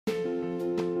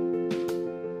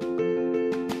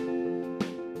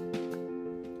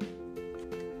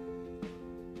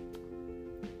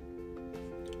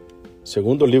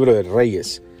Segundo libro de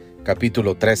Reyes,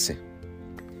 capítulo 13.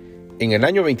 En el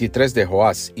año 23 de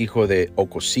Joás, hijo de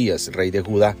Ocosías, rey de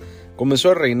Judá,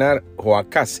 comenzó a reinar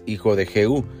Joacás, hijo de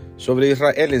Jehú, sobre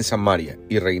Israel en Samaria,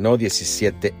 y reinó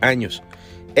 17 años.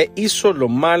 E hizo lo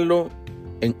malo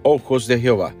en ojos de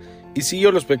Jehová, y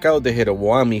siguió los pecados de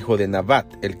Jeroboam, hijo de Nabat,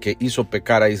 el que hizo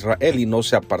pecar a Israel, y no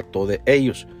se apartó de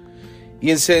ellos.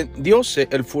 Y encendióse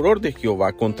el furor de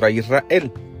Jehová contra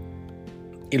Israel,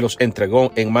 y los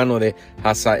entregó en mano de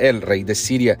Hazael, rey de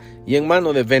Siria, y en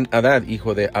mano de Ben-Hadad,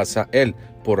 hijo de Hazael,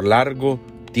 por largo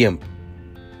tiempo.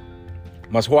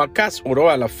 Mas Joacás oró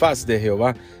a la faz de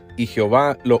Jehová, y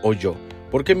Jehová lo oyó,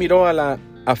 porque miró a la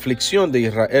aflicción de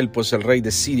Israel, pues el rey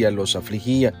de Siria los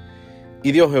afligía.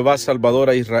 Y dio Jehová salvador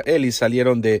a Israel, y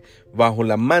salieron de bajo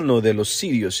la mano de los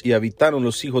sirios, y habitaron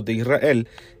los hijos de Israel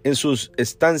en sus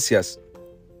estancias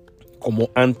como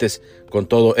antes. Con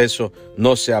todo eso,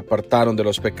 no se apartaron de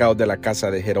los pecados de la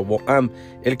casa de Jeroboam,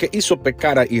 el que hizo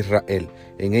pecar a Israel.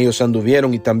 En ellos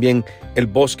anduvieron, y también el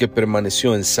bosque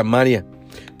permaneció en Samaria,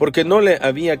 porque no le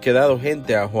había quedado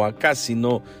gente a Joacás,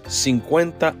 sino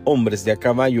 50 hombres de a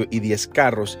caballo, y 10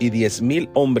 carros, y 10,000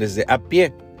 hombres de a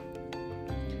pie.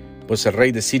 Pues el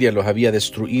rey de Siria los había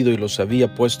destruido, y los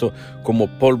había puesto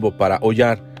como polvo para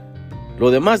hollar. Lo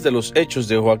demás de los hechos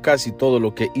de Joacás y todo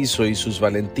lo que hizo y sus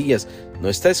valentías, ¿no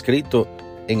está escrito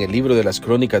en el libro de las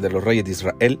crónicas de los reyes de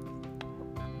Israel?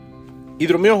 Y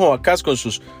durmió Joacás con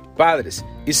sus padres,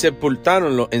 y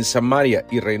sepultáronlo en Samaria,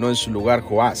 y reinó en su lugar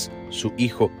Joás, su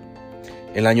hijo.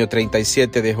 En el año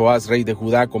 37 de Joás, rey de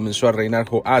Judá, comenzó a reinar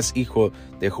Joás, hijo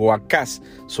de Joacás,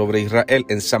 sobre Israel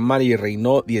en Samaria, y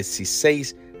reinó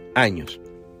 16 años.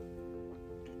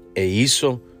 E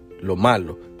hizo lo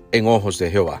malo en ojos de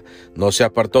Jehová. No se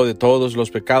apartó de todos los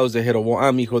pecados de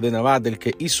Jeroboam, hijo de Nabat, del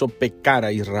que hizo pecar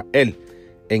a Israel.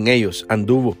 En ellos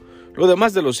anduvo. Lo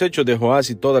demás de los hechos de Joás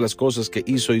y todas las cosas que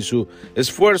hizo, y su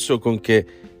esfuerzo con que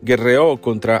guerreó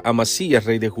contra Amasías,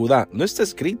 rey de Judá, ¿no está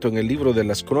escrito en el libro de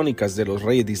las crónicas de los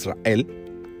reyes de Israel?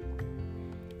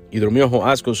 Y durmió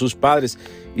Joás con sus padres,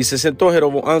 y se sentó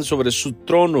Jeroboam sobre su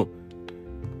trono.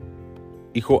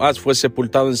 Y Joás fue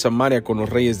sepultado en Samaria con los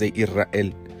reyes de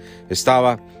Israel.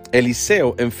 Estaba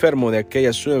Eliseo enfermo de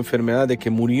aquella su enfermedad de que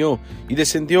murió, y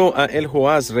descendió a él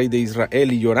Joás, rey de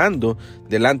Israel, y llorando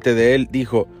delante de él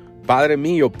dijo: Padre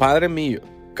mío,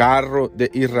 carro de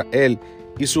Israel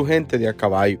y su gente de a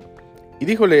caballo. Y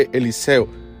díjole Eliseo: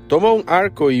 Toma un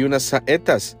arco y unas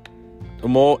saetas.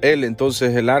 Tomó él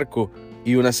entonces el arco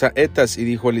y unas saetas, y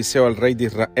dijo Eliseo al rey de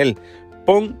Israel: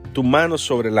 Pon tu mano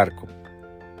sobre el arco.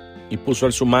 Y puso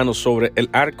él su mano sobre el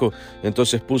arco.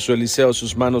 Entonces puso Eliseo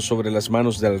sus manos sobre las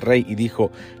manos del rey, y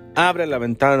dijo: Abre la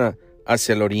ventana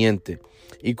hacia el oriente.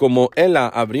 Y como él la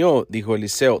abrió, dijo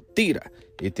Eliseo: Tira.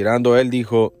 Y tirando él,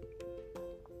 dijo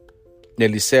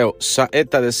Eliseo: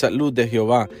 Saeta de salud de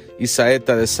Jehová, y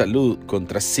saeta de salud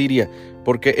contra Siria,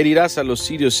 porque herirás a los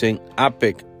sirios en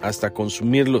Apec hasta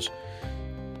consumirlos.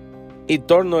 Y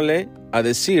tornóle a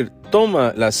decir: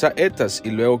 Toma las saetas.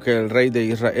 Y luego que el rey de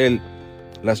Israel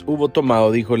las hubo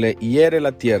tomado, díjole: Hiere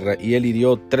la tierra. Y él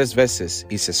hirió 3 veces,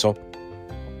 y cesó.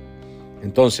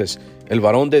 Entonces el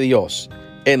varón de Dios,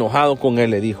 enojado con él,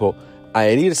 le dijo: A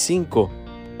herir 5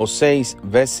 o 6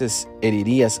 veces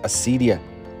herirías a Siria,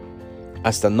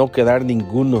 hasta no quedar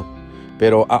ninguno,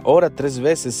 pero ahora 3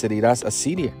 veces herirás a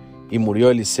Siria. Y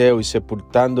murió Eliseo, y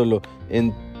sepultándolo,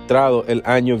 entrado el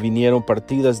año, vinieron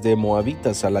partidas de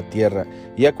moabitas a la tierra.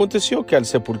 Y aconteció que al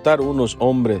sepultar unos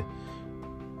hombres,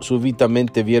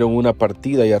 súbitamente vieron una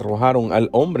partida, y arrojaron al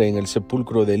hombre en el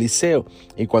sepulcro de Eliseo.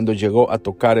 Y cuando llegó a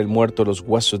tocar el muerto los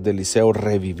huesos de Eliseo,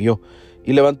 revivió,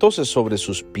 y levantóse sobre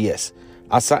sus pies.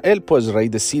 Hazael, pues, rey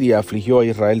de Siria, afligió a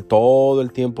Israel todo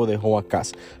el tiempo de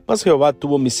Joacás. Mas Jehová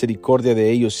tuvo misericordia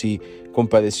de ellos, y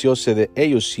compadecióse de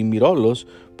ellos, y mirólos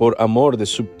por amor de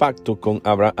su pacto con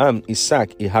Abraham,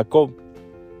 Isaac y Jacob.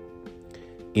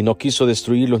 Y no quiso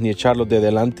destruirlos ni echarlos de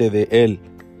delante de él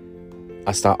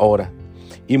hasta ahora.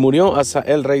 Y murió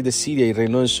Hazael, rey de Siria, y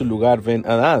reinó en su lugar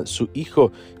Ben-Hadad, su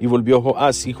hijo. Y volvió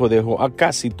Joás, hijo de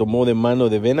Joacás, y tomó de mano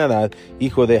de Ben-Hadad,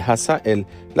 hijo de Hazael,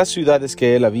 las ciudades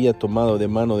que él había tomado de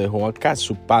mano de Joacás,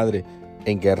 su padre,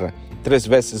 en guerra. 3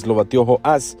 veces lo batió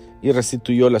Joás, y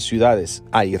restituyó las ciudades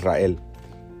a Israel.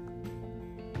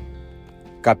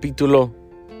 Capítulo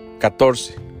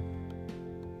 14.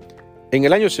 En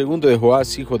el año 2 de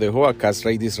Joás, hijo de Joacás,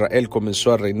 rey de Israel,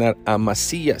 comenzó a reinar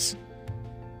Amasías,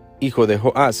 hijo de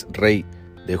Joás, rey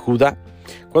de Judá.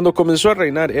 Cuando comenzó a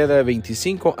reinar era de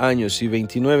 25 años, y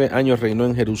 29 años reinó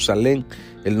en Jerusalén.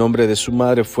 El nombre de su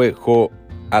madre fue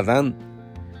Joadán,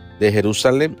 de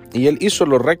Jerusalén, y él hizo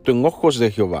lo recto en ojos de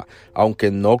Jehová,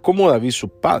 aunque no como David su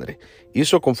padre.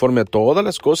 Hizo conforme a todas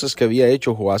las cosas que había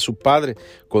hecho Joás su padre.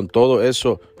 Con todo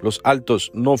eso, los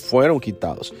altos no fueron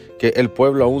quitados, que el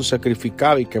pueblo aún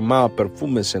sacrificaba y quemaba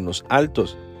perfumes en los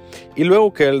altos. Y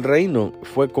luego que el reino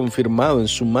fue confirmado en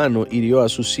su mano, hirió a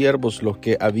sus siervos los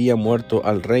que había muerto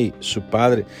al rey su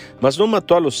padre, mas no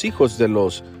mató a los hijos de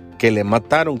los que le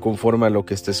mataron, conforme a lo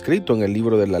que está escrito en el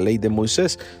libro de la ley de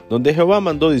Moisés, donde Jehová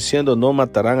mandó diciendo: no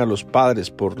matarán a los padres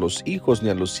por los hijos,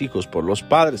 ni a los hijos por los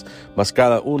padres, mas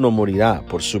cada uno morirá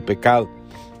por su pecado.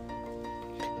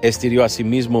 Hirió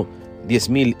asimismo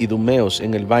 10,000 idumeos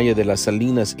en el valle de las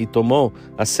salinas, y tomó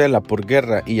a Sela por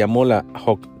guerra, y llamóla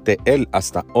Jocteel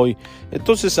hasta hoy.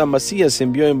 Entonces Amasías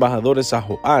envió embajadores a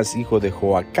Joás, hijo de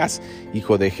Joacás,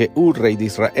 hijo de Jehú, rey de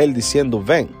Israel, diciendo: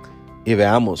 ven y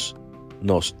veámonos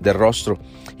de rostro.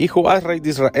 Y Joás, rey de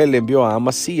Israel, envió a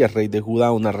Amasías, rey de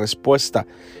Judá, una respuesta: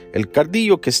 el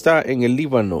cardillo que está en el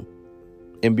Líbano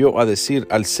envió a decir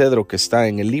al cedro que está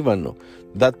en el Líbano: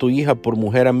 da tu hija por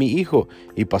mujer a mi hijo.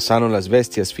 Y pasaron las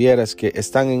bestias fieras que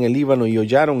están en el Líbano y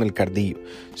hollaron el cardillo.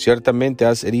 Ciertamente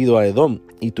has herido a Edom,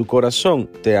 y tu corazón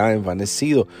te ha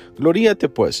envanecido. Gloríate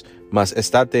pues, mas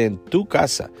estate en tu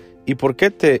casa. ¿Y por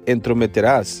qué te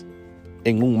entrometerás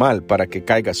en un mal para que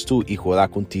caigas tú y Judá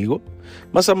contigo?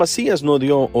 Mas Amasías no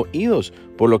dio oídos,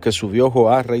 por lo que subió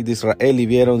Joás, rey de Israel, y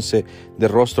viéronse de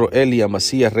rostro él y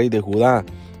Amasías, rey de Judá,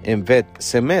 en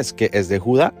Bet-Semes, que es de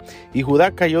Judá. Y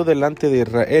Judá cayó delante de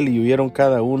Israel, y huyeron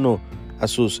cada uno a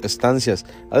sus estancias.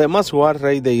 Además Joás,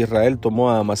 rey de Israel, tomó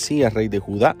a Amasías, rey de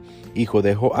Judá, hijo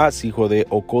de Joás, hijo de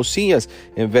Ocosías,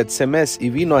 en Bet-Semes, y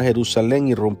vino a Jerusalén,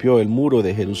 y rompió el muro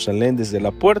de Jerusalén desde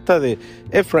la puerta de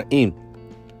Efraín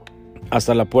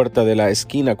hasta la puerta de la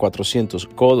esquina, 400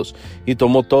 codos, y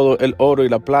tomó todo el oro y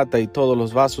la plata y todos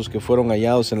los vasos que fueron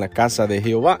hallados en la casa de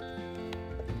Jehová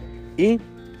y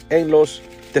en los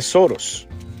tesoros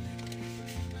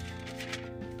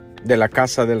de la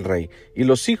casa del rey, y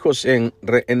los hijos en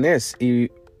Rehenes, y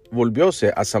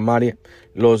volvióse a Samaria.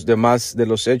 Los demás de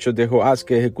los hechos de Joás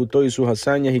que ejecutó y sus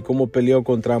hazañas, y cómo peleó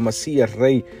contra Amasías,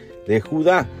 rey de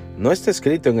Judá, ¿no está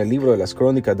escrito en el libro de las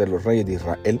crónicas de los reyes de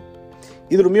Israel?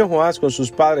 Y durmió Joás con sus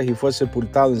padres, y fue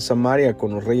sepultado en Samaria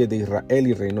con los reyes de Israel,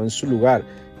 y reinó en su lugar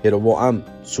Jeroboam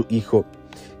su hijo.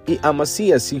 Y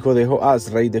Amasías, hijo de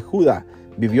Joás, rey de Judá,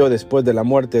 vivió después de la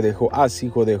muerte de Joás,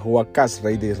 hijo de Joacás,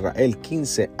 rey de Israel,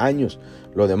 15 años.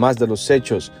 Lo demás de los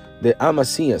hechos de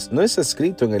Amasías, ¿no es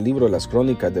escrito en el libro de las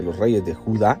crónicas de los reyes de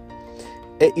Judá?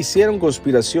 E hicieron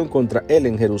conspiración contra él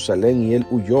en Jerusalén, y él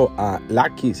huyó a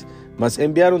Laquis, mas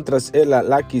enviaron tras él a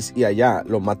Laquis, y allá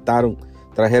lo mataron.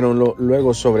 Trajeronlo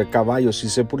luego sobre caballos, y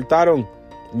sepultáronlo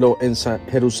en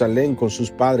Jerusalén con sus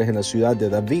padres en la ciudad de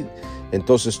David.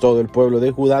 Entonces todo el pueblo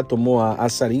de Judá tomó a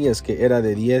Azarías, que era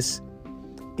de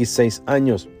 16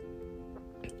 años,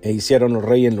 e hicieron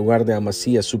rey en lugar de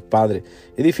Amasías su padre.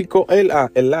 Edificó él a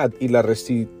Elad, y la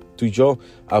restituyó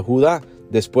a Judá,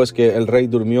 después que el rey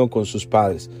durmió con sus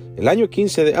padres. El año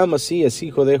 15 de Amasías,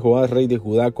 hijo de Joás, rey de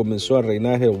Judá, comenzó a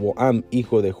reinar Jeroboam,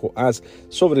 hijo de Joás,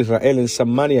 sobre Israel en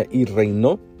Samaria, y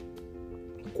reinó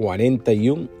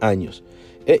 41 años.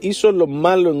 E hizo lo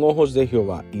malo en ojos de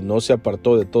Jehová, y no se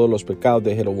apartó de todos los pecados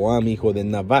de Jeroboam, hijo de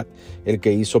Nabat, el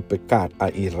que hizo pecar a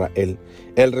Israel.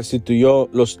 Él restituyó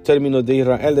los términos de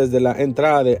Israel desde la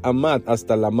entrada de Amad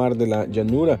hasta la mar de la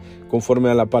llanura,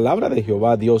 conforme a la palabra de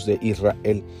Jehová, Dios de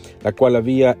Israel, la cual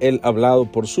había él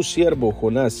hablado por su siervo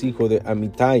Jonás, hijo de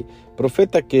Amitai,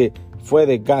 profeta que fue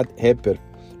de Gat-Heper.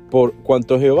 Por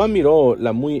cuanto Jehová miró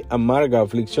la muy amarga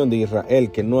aflicción de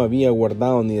Israel, que no había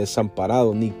guardado ni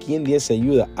desamparado, ni quien diese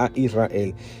ayuda a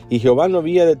Israel. Y Jehová no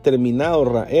había determinado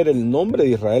raer el nombre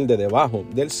de Israel de debajo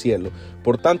del cielo.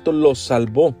 Por tanto lo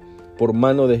salvó por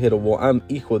mano de Jeroboam,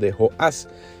 hijo de Joás.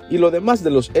 Y lo demás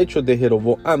de los hechos de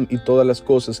Jeroboam, y todas las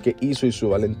cosas que hizo, y su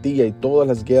valentía, y todas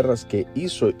las guerras que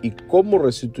hizo, y cómo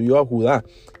restituyó a Judá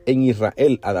en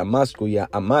Israel, a Damasco y a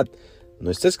Amad, ¿no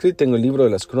está escrito en el libro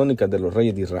de las crónicas de los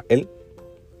reyes de Israel?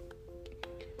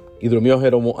 Y durmió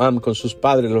Jeroboam con sus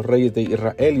padres, los reyes de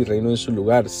Israel, y reinó en su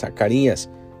lugar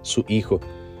Zacarías, su hijo.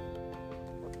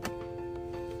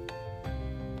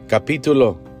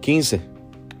 Capítulo 15.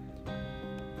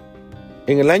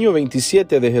 En el año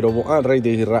 27 de Jeroboam, rey de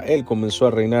Israel, comenzó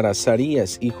a reinar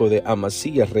Azarías, hijo de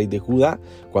Amasías, rey de Judá.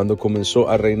 Cuando comenzó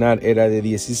a reinar era de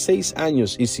 16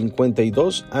 años, y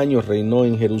 52 años reinó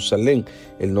en Jerusalén.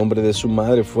 El nombre de su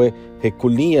madre fue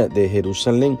Jeculía de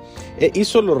Jerusalén. E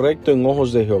hizo lo recto en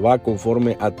ojos de Jehová,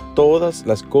 conforme a todas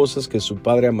las cosas que su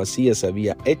padre Amasías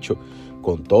había hecho.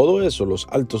 Con todo eso, los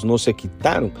altos no se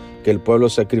quitaron, que el pueblo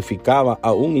sacrificaba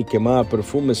aún y quemaba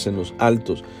perfumes en los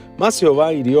altos. Mas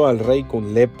Jehová hirió al rey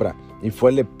con lepra, y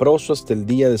fue leproso hasta el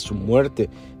día de su muerte,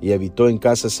 y habitó en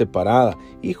casa separada.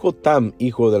 Y Jotam,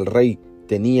 hijo del rey,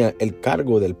 tenía el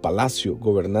cargo del palacio,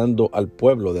 gobernando al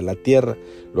pueblo de la tierra.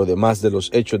 Lo demás de los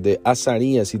hechos de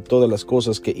Azarías y todas las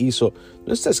cosas que hizo,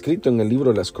 ¿no está escrito en el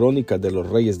libro de las crónicas de los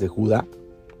reyes de Judá?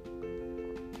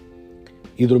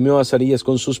 Y durmió Azarías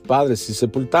con sus padres, y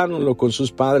sepultáronlo con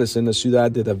sus padres en la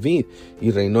ciudad de David,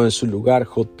 y reinó en su lugar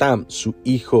Jotam, su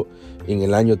hijo. En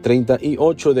el año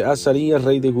 38 de Azarías,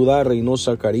 rey de Judá, reinó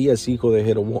Zacarías, hijo de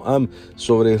Jeroboam,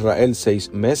 sobre Israel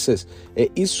 6 meses, e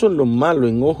hizo lo malo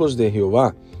en ojos de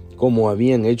Jehová, como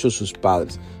habían hecho sus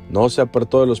padres. No se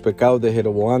apartó de los pecados de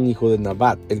Jeroboam, hijo de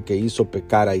Nabat, el que hizo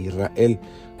pecar a Israel.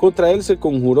 Contra él se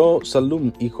conjuró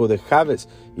Salum, hijo de Jabes,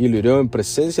 y lo hirió en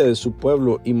presencia de su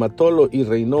pueblo, y matólo y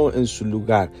reinó en su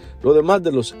lugar. Lo demás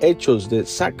de los hechos de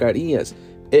Zacarías,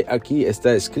 aquí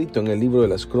está escrito en el libro de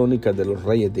las crónicas de los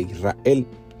reyes de Israel.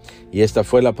 Y esta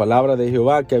fue la palabra de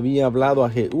Jehová que había hablado a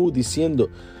Jehú, diciendo: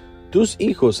 tus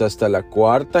hijos hasta la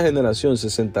 4ª generación se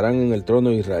sentarán en el trono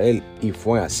de Israel. Y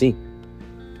fue así.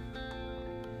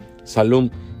 Salum,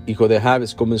 hijo de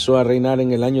Jabes, comenzó a reinar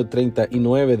en el año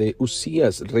 39 de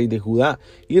Usías, rey de Judá,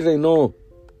 y reinó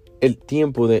el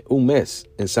tiempo de 1 mes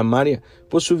en Samaria.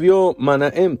 Pues subió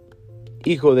Manahem,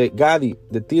 hijo de Gadi,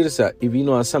 de Tirsa, y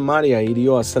vino a Samaria, e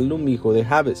hirió a Salum, hijo de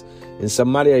Jabes, en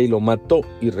Samaria, y lo mató,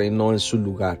 y reinó en su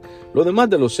lugar. Lo demás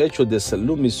de los hechos de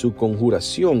Salum y su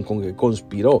conjuración con que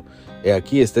conspiró,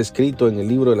 aquí está escrito en el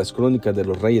libro de las crónicas de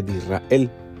los reyes de Israel.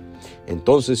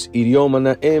 Entonces hirió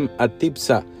Manahem a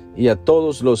Tipsa y a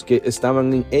todos los que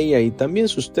estaban en ella, y también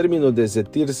sus términos desde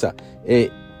Tirsa,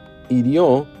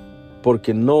 hirió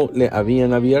porque no le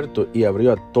habían abierto, y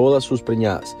abrió a todas sus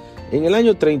preñadas. En el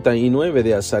año 39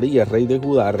 de Azarías, rey de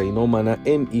Judá, reinó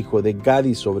Manahem, hijo de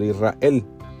Gadi, sobre Israel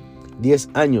 10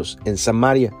 años en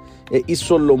Samaria, e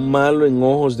hizo lo malo en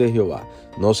ojos de Jehová.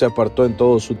 No se apartó en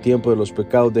todo su tiempo de los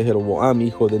pecados de Jeroboam,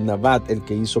 hijo de Nabat, el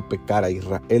que hizo pecar a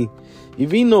Israel. Y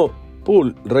vino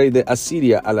Pul, rey de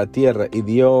Asiria, a la tierra, y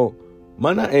dio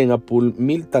Manahem a Pul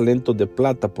 1000 talentos de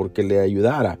plata, porque le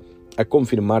ayudara a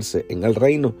confirmarse en el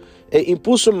reino. E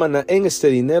impuso Manahem este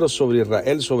dinero sobre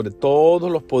Israel, sobre todos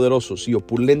los poderosos y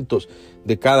opulentos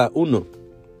de cada uno,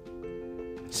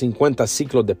 50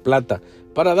 siclos de plata,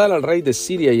 para dar al rey de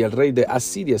Siria, y al rey de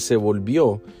Asiria se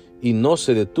volvió y no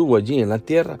se detuvo allí en la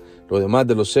tierra. Lo demás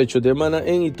de los hechos de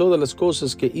Manahem y todas las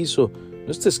cosas que hizo,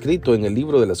 ¿no está escrito en el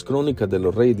libro de las crónicas de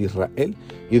los reyes de Israel?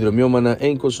 Y durmió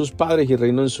Manahem con sus padres, y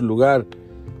reinó en su lugar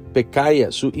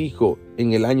Pecaya, su hijo,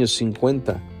 en el año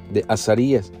 50 de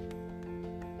Azarías,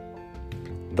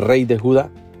 rey de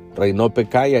Judá. Reinó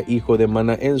Pecaya, hijo de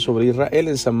Manahem, sobre Israel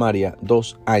en Samaria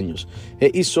 2 años. E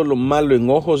hizo lo malo en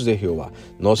ojos de Jehová.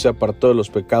 No se apartó de los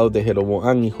pecados de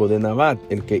Jeroboam, hijo de Nabat,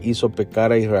 el que hizo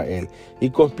pecar a Israel. Y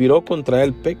conspiró contra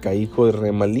él Peca, hijo de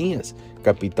Remalías,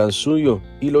 capitán suyo,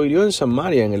 y lo hirió en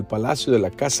Samaria, en el palacio de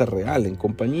la casa real, en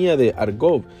compañía de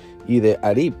Argob y de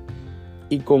Arib,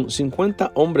 y con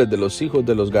 50 hombres de los hijos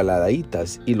de los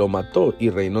Galadaitas, y lo mató, y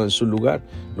reinó en su lugar.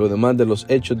 Lo demás de los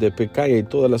hechos de Pecaya y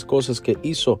todas las cosas que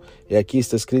hizo, aquí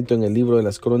está escrito en el libro de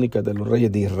las crónicas de los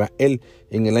reyes de Israel.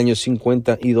 En el año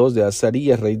 52 de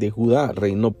Azarías, rey de Judá,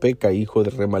 reinó Peca, hijo de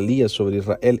Remalías, sobre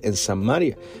Israel en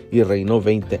Samaria, y reinó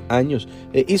 20 años.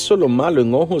 E hizo lo malo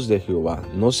en ojos de Jehová.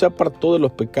 No se apartó de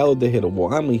los pecados de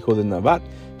Jeroboam, hijo de Nabat,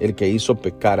 el que hizo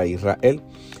pecar a Israel.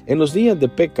 En los días de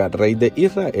Peca, rey de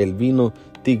Israel, vino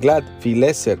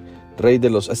Tiglat-Fileser, rey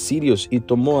de los asirios, y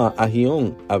tomó a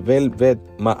Ahión, Abel, Bet,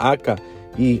 Maaca,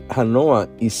 y Janoa,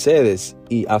 y Sedes,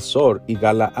 y Azor, y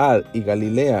Galaad, y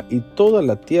Galilea, y toda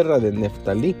la tierra de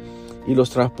Neftalí, y los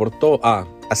transportó a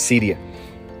Asiria.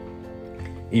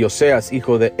 Y Oseas,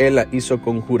 hijo de Ela, hizo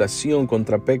conjuración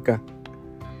contra Peca,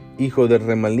 hijo de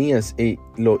Remalías, y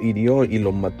lo hirió y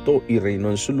lo mató, y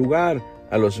reinó en su lugar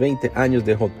a los 20 años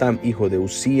de Jotam, hijo de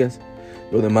Usías.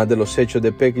 Lo demás de los hechos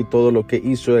de Peca y todo lo que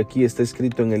hizo, aquí está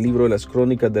escrito en el libro de las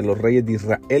crónicas de los reyes de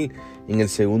Israel. En el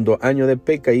 2º año de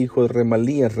Peca, hijo de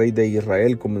Remalías, rey de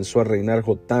Israel, comenzó a reinar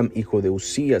Jotam, hijo de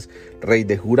Usías, rey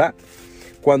de Judá.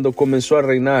 Cuando comenzó a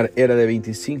reinar era de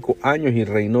 25 años, y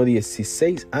reinó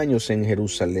 16 años en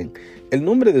Jerusalén. El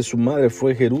nombre de su madre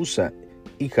fue Jerusa,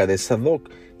 hija de Sadoc,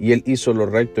 y él hizo lo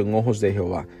recto en ojos de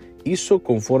Jehová. Hizo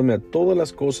conforme a todas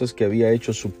las cosas que había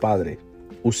hecho su padre,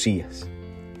 Usías.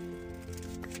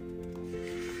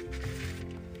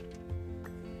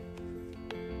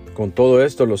 Con todo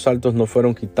esto, los altos no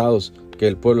fueron quitados, que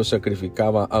el pueblo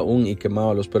sacrificaba aún y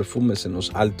quemaba los perfumes en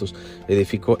los altos.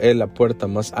 Edificó él la puerta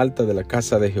más alta de la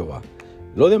casa de Jehová.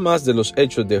 Lo demás de los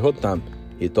hechos de Jotam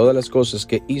y todas las cosas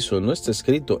que hizo no está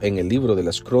escrito en el libro de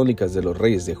las crónicas de los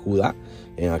reyes de Judá.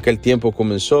 En aquel tiempo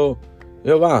comenzó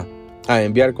Jehová a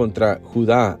enviar contra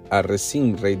Judá a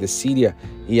Rezín, rey de Siria,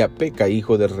 y a Peca,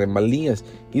 hijo de Remalías.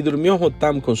 Y durmió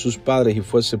Jotam con sus padres y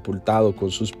fue sepultado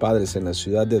con sus padres en la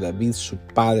ciudad de David su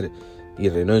padre, y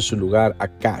reinó en su lugar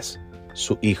Acaz,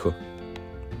 su hijo.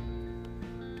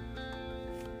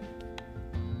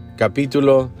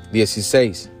 Capítulo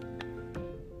 16.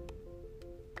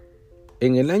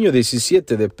 En el año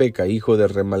 17 de Peca, hijo de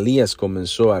Remalías,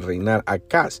 comenzó a reinar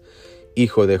Acaz,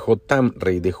 hijo de Jotam,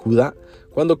 rey de Judá.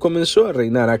 Cuando comenzó a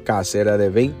reinar Acaz era de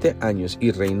 20 años y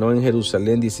reinó en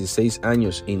Jerusalén 16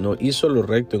 años y no hizo lo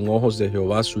recto en ojos de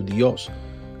Jehová su Dios,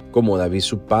 como David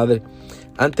su padre.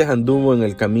 Antes anduvo en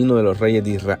el camino de los reyes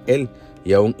de Israel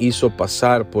y aún hizo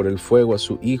pasar por el fuego a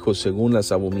su hijo según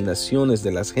las abominaciones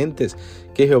de las gentes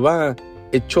que Jehová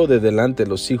echó de delante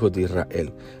los hijos de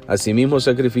Israel. Asimismo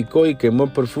sacrificó y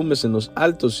quemó perfumes en los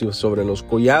altos y sobre los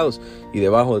collados y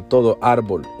debajo de todo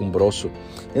árbol umbroso.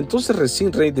 Entonces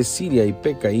Rezín, rey de Siria, y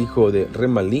Peca, hijo de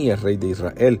Remalías, rey de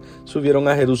Israel, subieron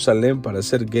a Jerusalén para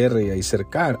hacer guerra y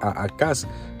cercar a Acaz,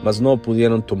 mas no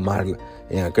pudieron tomarla.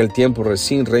 En aquel tiempo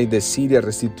Rezín, rey de Siria,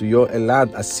 restituyó Elad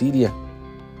a Siria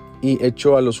y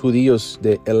echó a los judíos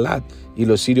de Elad, y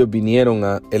los sirios vinieron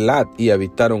a Elad y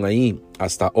habitaron ahí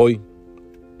hasta hoy.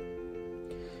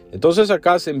 Entonces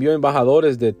Acaz envió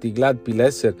embajadores de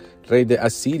Tiglat-Pileser, rey de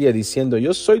Asiria, diciendo: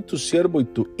 Yo soy tu siervo y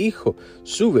tu hijo,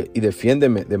 sube y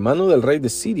defiéndeme de mano del rey de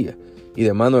Siria y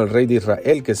de mano del rey de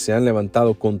Israel, que se han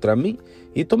levantado contra mí.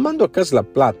 Y tomando Acaz la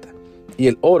plata y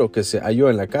el oro que se halló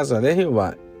en la casa de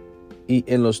Jehová y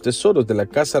en los tesoros de la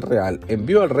casa real,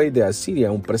 envió al rey de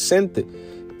Asiria un presente.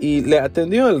 Y le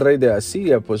atendió el rey de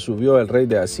Asiria, pues subió el rey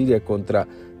de Asiria contra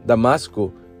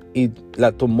Damasco y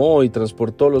la tomó y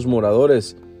transportó los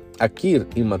moradores a Kir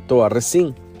y mató a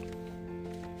Rezín.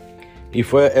 Y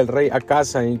fue el rey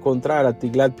Acaz a encontrar a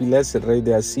Tiglat-Pileser, rey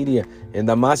de Asiria, en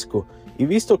Damasco. Y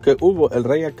visto que hubo el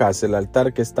rey Acaz el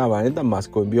altar que estaba en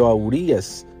Damasco, envió a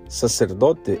Urías,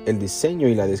 sacerdote, el diseño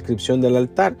y la descripción del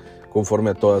altar, conforme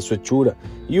a toda su hechura.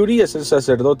 Y Urías el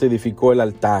sacerdote edificó el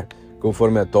altar,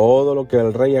 conforme a todo lo que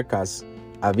el rey Acaz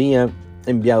había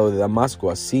enviado de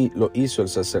Damasco. Así lo hizo el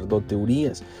sacerdote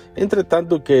Urías. Entre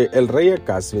tanto que el rey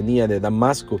Acaz venía de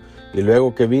Damasco, y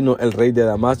luego que vino el rey de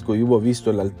Damasco y hubo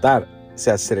visto el altar, se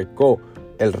acercó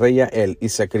el rey a él y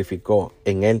sacrificó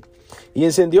en él. Y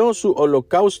encendió su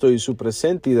holocausto y su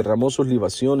presente y derramó sus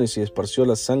libaciones y esparció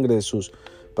la sangre de sus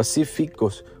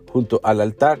pacíficos junto al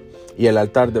altar. Y el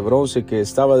altar de bronce que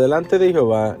estaba delante de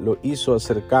Jehová lo hizo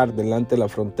acercar delante de la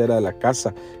frontera de la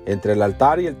casa, entre el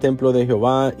altar y el templo de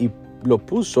Jehová, y lo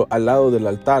puso al lado del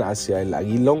altar hacia el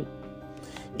aguilón.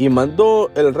 Y mandó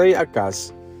el rey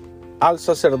Acaz al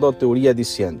sacerdote Urías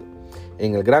diciendo: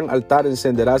 En el gran altar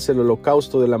encenderás el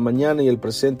holocausto de la mañana y el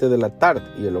presente de la tarde,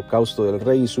 y el holocausto del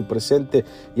rey y su presente,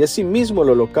 y asimismo el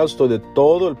holocausto de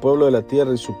todo el pueblo de la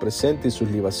tierra y su presente y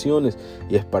sus libaciones,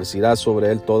 y esparcirás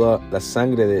sobre él toda la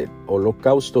sangre del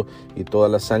holocausto y toda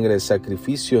la sangre de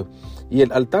sacrificio. Y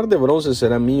el altar de bronce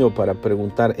será mío para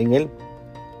preguntar en él.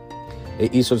 E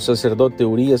hizo el sacerdote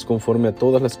Urías conforme a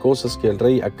todas las cosas que el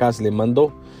rey Acaz le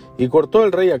mandó. Y cortó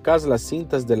el rey Acaz las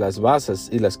cintas de las basas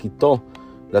y las quitó,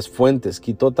 las fuentes,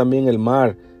 quitó también el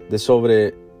mar de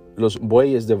sobre los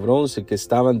bueyes de bronce que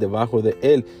estaban debajo de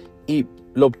él, y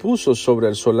lo puso sobre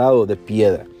el solado de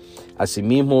piedra.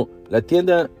 Asimismo, la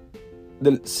tienda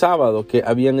del sábado que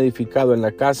habían edificado en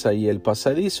la casa y el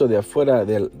pasadizo de afuera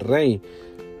del rey,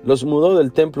 los mudó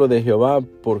del templo de Jehová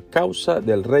por causa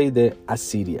del rey de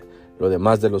Asiria. Lo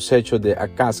demás de los hechos de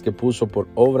Acaz que puso por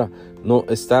obra, ¿no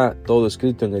está todo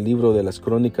escrito en el libro de las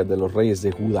crónicas de los reyes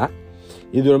de Judá?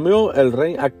 Y durmió el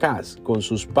rey Acaz con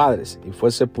sus padres, y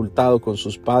fue sepultado con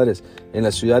sus padres en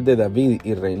la ciudad de David,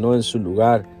 y reinó en su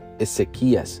lugar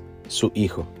Ezequías, su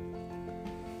hijo.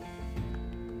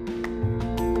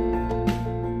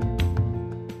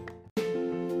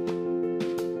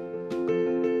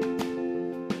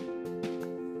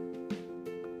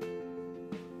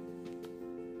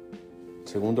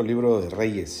 Segundo libro de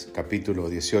Reyes, capítulo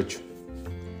 18.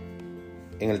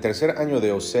 En el tercer año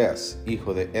de Oseas,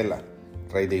 hijo de Ela,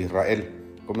 rey de Israel,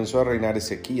 comenzó a reinar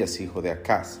Ezequías, hijo de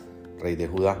Acaz, rey de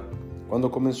Judá.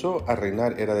 Cuando comenzó a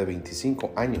reinar era de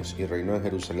 25 años y reinó en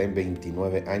Jerusalén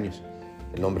 29 años.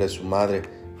 El nombre de su madre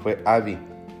fue Abi,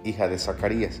 hija de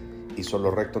Zacarías. Hizo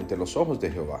lo recto ante los ojos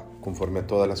de Jehová, conforme a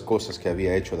todas las cosas que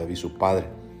había hecho David su padre.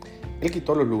 Él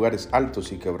quitó los lugares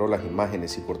altos y quebró las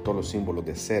imágenes y cortó los símbolos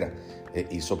de cera, e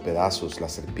hizo pedazos la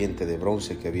serpiente de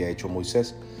bronce que había hecho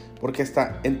Moisés, porque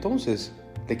hasta entonces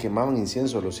le quemaban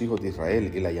incienso a los hijos de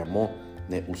Israel, y la llamó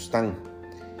Neustán.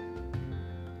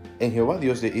 En Jehová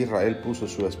Dios de Israel puso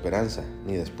su esperanza,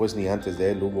 ni después ni antes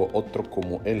de él hubo otro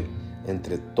como él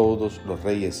entre todos los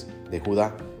reyes de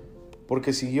Judá,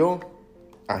 porque siguió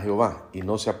a Jehová y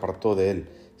no se apartó de él,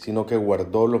 sino que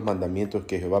guardó los mandamientos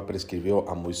que Jehová prescribió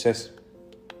a Moisés.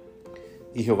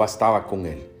 Y Jehová estaba con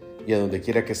él, y a donde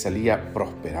quiera que salía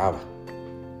prosperaba.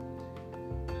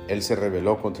 Él se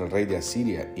rebeló contra el rey de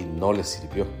Asiria y no le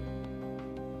sirvió.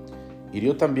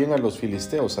 Hirió también a los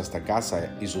filisteos hasta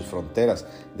Gaza y sus fronteras,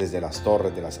 desde las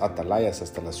torres de las atalayas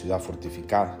hasta la ciudad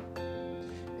fortificada.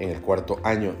 En el 4º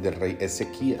año del rey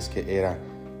Ezequías, que era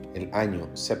el año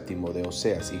 7º de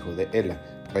Oseas, hijo de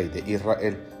Ela, rey de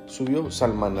Israel, subió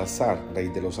Salmanasar, rey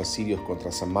de los asirios,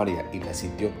 contra Samaria y la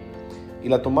sitió. Y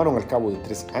la tomaron al cabo de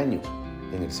 3 años.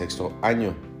 En el 6º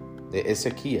año de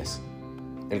Ezequías,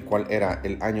 el cual era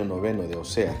el año 9º de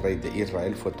Oseas, rey de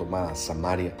Israel, fue tomada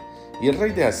Samaria. Y el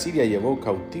rey de Asiria llevó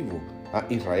cautivo a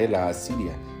Israel a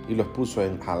Asiria y los puso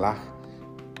en Halach,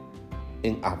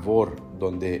 en Abor,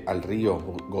 donde al río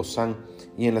Gozán,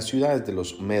 y en las ciudades de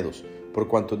los medos, por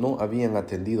cuanto no habían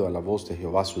atendido a la voz de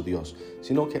Jehová su Dios,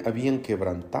 sino que habían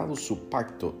quebrantado su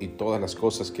pacto, y todas las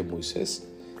cosas que Moisés,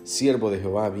 siervo de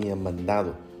Jehová, había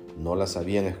mandado, no las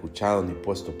habían escuchado ni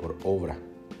puesto por obra.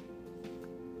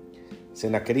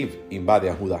 Sennacherib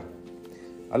invade a Judá.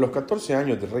 A los 14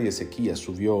 años del rey Ezequías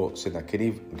subió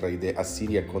Sennacherib, rey de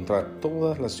Asiria, contra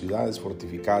todas las ciudades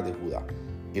fortificadas de Judá,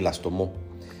 y las tomó.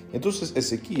 Entonces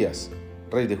Ezequías,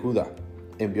 rey de Judá,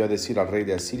 envió a decir al rey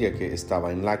de Asiria que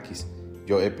estaba en Laquis: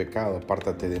 yo he pecado,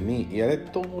 apártate de mí, y haré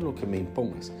todo lo que me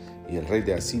impongas. Y el rey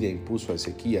de Asiria impuso a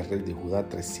Ezequías, rey de Judá,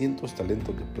 300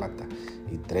 talentos de plata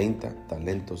y 30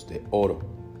 talentos de oro.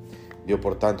 Dio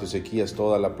por tanto Ezequías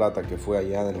toda la plata que fue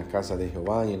hallada en la casa de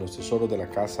Jehová y en los tesoros de la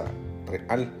casa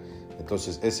real.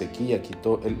 Entonces Ezequías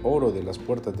quitó el oro de las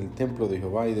puertas del templo de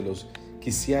Jehová y de los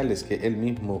quiciales que él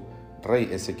mismo, rey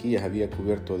Ezequías, había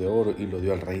cubierto de oro, y lo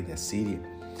dio al rey de Asiria.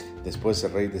 Después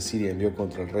el rey de Siria envió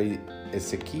contra el rey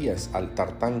Ezequías al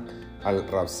Tartán, al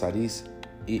Rabsaris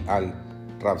y al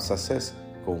Rabsacés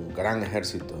con un gran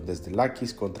ejército desde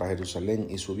Laquis contra Jerusalén,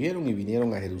 y subieron y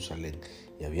vinieron a Jerusalén.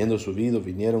 Y habiendo subido,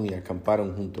 vinieron y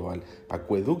acamparon junto al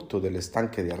acueducto del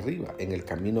estanque de arriba, en el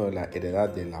camino de la heredad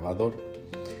del lavador.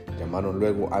 Llamaron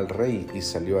luego al rey, y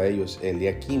salió a ellos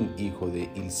Eliakim, hijo de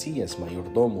Hilcías,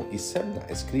 mayordomo, y Sebna,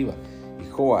 escriba, y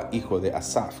Joa, hijo de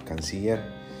Asaf, canciller.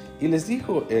 Y les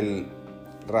dijo el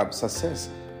Rabsacés: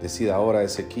 decid ahora,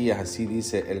 Ezequías, así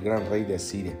dice el gran rey de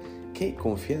Asiria: ¿qué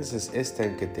confianza es esta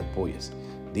en que te apoyas?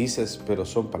 Dices, pero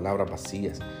son palabras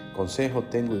vacías. Consejo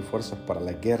tengo y fuerzas para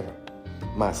la guerra.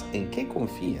 Mas, ¿en qué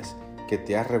confías que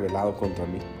te has rebelado contra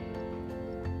mí?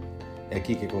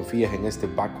 Aquí que confías en este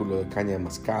báculo de caña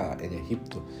mascada en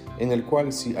Egipto, en el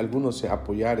cual si alguno se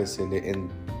apoyare, se le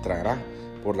entrará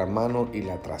por la mano y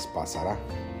la traspasará.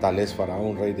 Tal es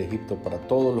Faraón, rey de Egipto, para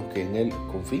todos los que en él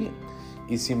confían.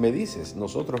 Y si me dices: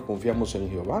 nosotros confiamos en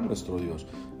Jehová nuestro Dios,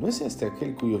 ¿no es este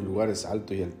aquel cuyos lugares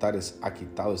altos y altares ha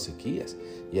quitado Ezequías?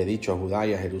 Y ha dicho a Judá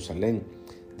y a Jerusalén: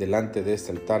 delante de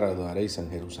este altar adoraréis en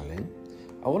Jerusalén.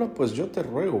 Ahora pues yo te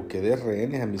ruego que des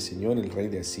rehenes a mi señor el rey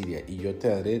de Asiria, y yo te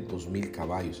daré 2000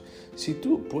 caballos, si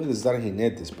tú puedes dar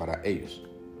jinetes para ellos.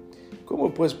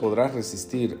 ¿Cómo pues podrás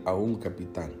resistir a un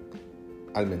capitán,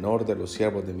 al menor de los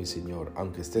siervos de mi señor,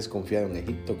 aunque estés confiado en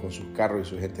Egipto con sus carros y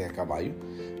su gente a caballo?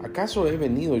 ¿Acaso he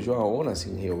venido yo ahora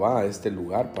sin Jehová a este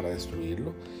lugar para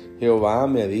destruirlo? Jehová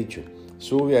me ha dicho: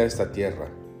 sube a esta tierra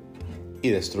y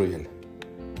destrúyela.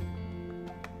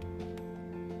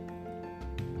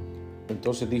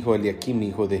 Entonces dijo Eliakim,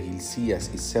 hijo de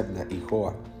Hilcías, y Sebna y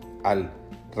Joa al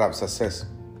Rabsacés: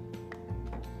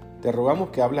 te rogamos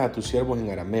que hables a tus siervos en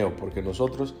arameo, porque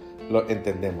nosotros lo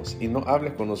entendemos, y no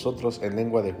hables con nosotros en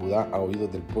lengua de Judá a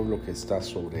oídos del pueblo que está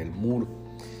sobre el muro.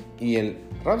 Y el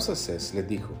Rabsacés les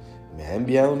dijo: me ha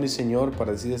enviado mi señor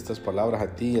para decir estas palabras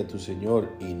a ti y a tu señor,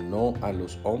 y no a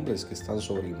los hombres que están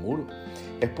sobre el muro.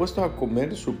 ¿Expuestos a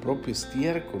comer su propio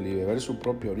estiércol y beber su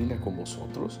propia orina con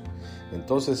vosotros?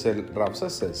 Entonces el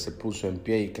Rabsacés se puso en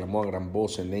pie y clamó a gran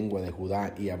voz en lengua de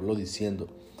Judá, y habló diciendo: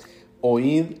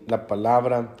 oíd la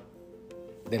palabra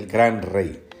del gran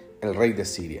rey, el rey de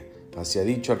Siria. Así ha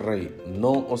dicho el rey: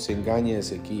 no os engañe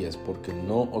Ezequías, porque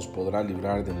no os podrá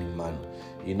librar de mi mano.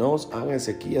 Y no os haga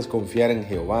Ezequías confiar en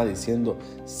Jehová, diciendo: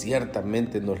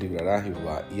 ciertamente nos librará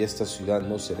Jehová, y esta ciudad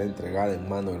no será entregada en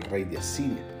mano del rey de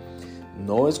Asiria.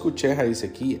 No escuchéis a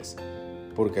Ezequías,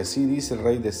 porque así dice el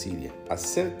rey de Siria: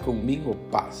 haced conmigo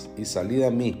paz, y salid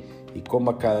a mí, y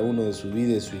coma cada uno de su vid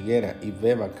y de su higuera, y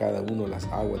beba cada uno las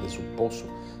aguas de su pozo,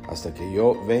 hasta que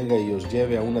yo venga y os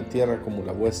lleve a una tierra como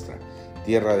la vuestra,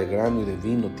 tierra de grano y de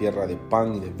vino, tierra de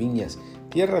pan y de viñas,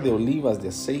 tierra de olivas, de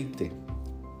aceite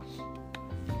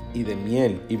y de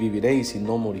miel, y viviréis y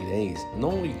no moriréis. No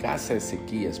oigáis a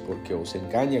Ezequías, porque os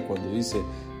engaña cuando dice: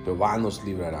 Jehová nos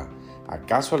librará.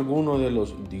 ¿Acaso alguno de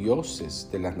los dioses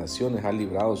de las naciones ha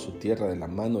librado su tierra de la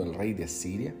mano del rey de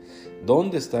Asiria?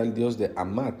 ¿Dónde está el Dios de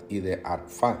Amat y de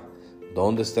Arfad?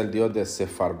 ¿Dónde está el Dios de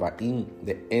Sefarbaín,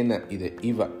 de Ena y de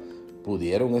Iva?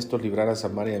 ¿Pudieron estos librar a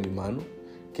Samaria de mi mano?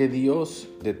 ¿Qué Dios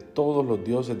de todos los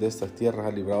dioses de estas tierras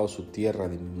ha librado su tierra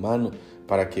de mi mano,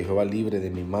 para que Jehová libre de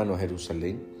mi mano a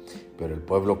Jerusalén? Pero el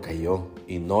pueblo calló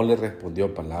y no le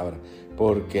respondió palabra,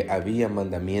 porque había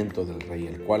mandamiento del rey,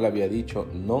 el cual había dicho: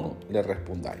 no le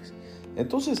respondáis.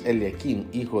 Entonces Eliaquim,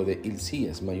 hijo de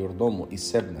Hilcías, mayordomo, y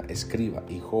Sebna, escriba,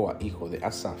 y Joa, hijo de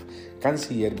Asaf,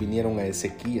 canciller, vinieron a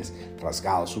Ezequías,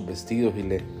 rasgados sus vestidos, y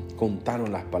le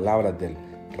contaron las palabras del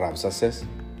Rabsacés.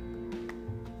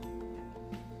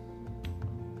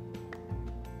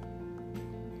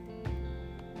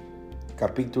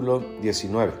 Capítulo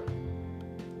 19.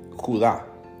 Judá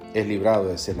es librado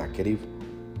de Sennacherib.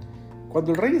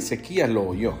 Cuando el rey Ezequías lo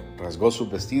oyó, rasgó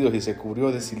sus vestidos y se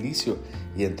cubrió de cilicio,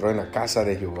 y entró en la casa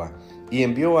de Jehová, y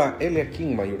envió a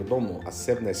Eliaquim, mayordomo, a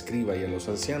Sebna, escriba, y a los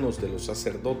ancianos de los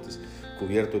sacerdotes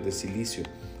cubiertos de cilicio,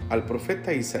 al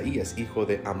profeta Isaías, hijo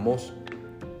de Amós,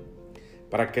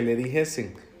 para que le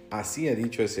dijesen: así ha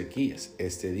dicho Ezequías,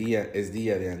 este día es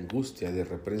día de angustia, de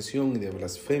reprensión y de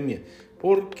blasfemia,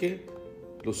 porque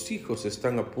los hijos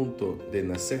están a punto de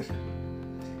nacer,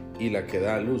 y la que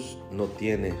da a luz no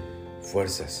tiene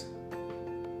fuerzas.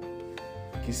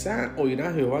 Quizá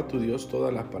oirá Jehová tu Dios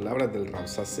todas las palabras del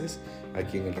Rabsacés, a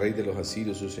quien el rey de los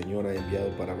asirios su señor ha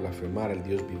enviado para blasfemar al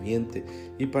Dios viviente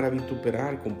y para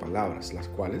vituperar con palabras, las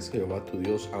cuales Jehová tu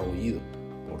Dios ha oído.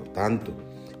 Por tanto,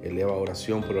 eleva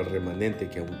oración por el remanente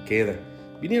que aún queda.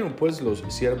 Vinieron pues los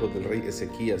siervos del rey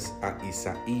Ezequías a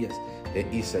Isaías, e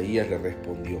Isaías le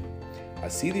respondió: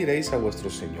 así diréis a vuestro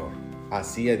señor: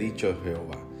 así ha dicho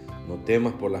Jehová, no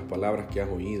temas por las palabras que has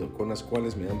oído, con las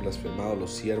cuales me han blasfemado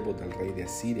los siervos del rey de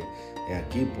Asiria. He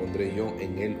aquí pondré yo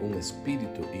en él un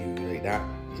espíritu, y oirá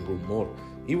rumor,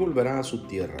 y volverá a su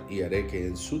tierra, y haré que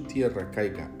en su tierra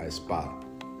caiga a espada.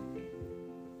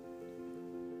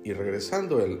 Y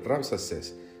regresando el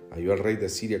Rabsacés, halló al rey de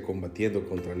Asiria combatiendo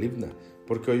contra Libna,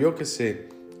 porque oyó que se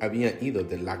había ido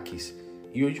de Laquis,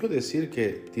 y oyó decir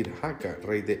que Tirhaka,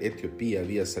 rey de Etiopía,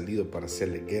 había salido para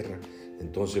hacerle guerra.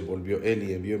 Entonces volvió él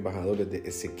y envió embajadores de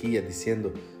Ezequías,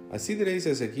 diciendo: así diréis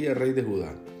a Ezequías, rey de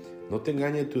Judá: no te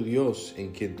engañe tu Dios,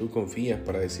 en quien tú confías,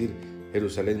 para decir: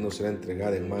 Jerusalén no será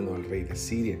entregada en mano al rey de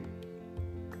Siria.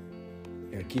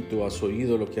 Y aquí tú has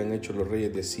oído lo que han hecho los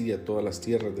reyes de Siria, todas las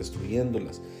tierras,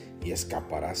 destruyéndolas, y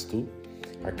escaparás tú.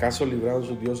 ¿Acaso libraron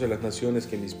sus dioses las naciones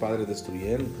que mis padres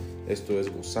destruyeron? Esto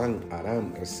es Gozán,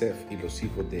 Aram, Resef y los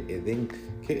hijos de Edén,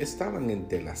 que estaban en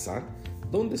Telasar.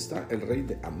 ¿Dónde está el rey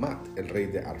de Amat, el rey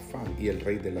de Arfad y el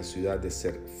rey de la ciudad de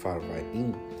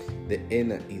Sefarbaín, de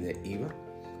Ena y de Iva?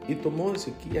 Y tomó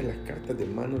Ezequías las cartas de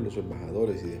mano de los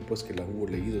embajadores, y después que las hubo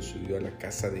leído, subió a la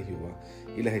casa de Jehová,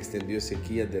 y las extendió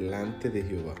Ezequías delante de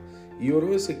Jehová. Y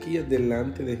oró Ezequías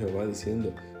delante de Jehová,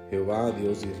 diciendo: Jehová,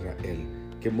 Dios de Israel,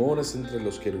 que moras entre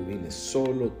los querubines,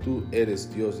 solo tú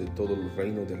eres Dios de todos los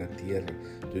reinos de la tierra.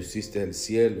 Tú hiciste el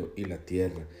cielo y la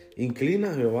tierra.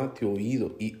 Inclina, Jehová, tu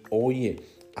oído y oye.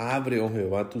 Abre, oh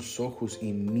Jehová, tus ojos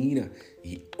y mira,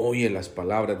 y oye las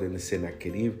palabras de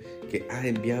Sennacherib, que ha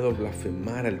enviado a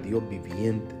blasfemar al Dios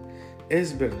viviente.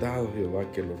 Es verdad, oh Jehová,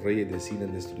 que los reyes de Siria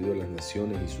han destruido las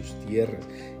naciones y sus tierras,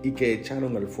 y que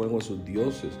echaron al fuego a sus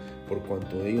dioses, por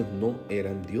cuanto ellos no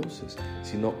eran dioses,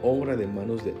 sino obra de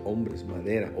manos de hombres,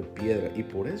 madera o piedra, y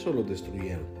por eso los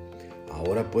destruyeron.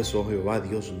 Ahora pues, oh Jehová,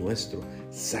 Dios nuestro,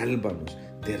 sálvanos,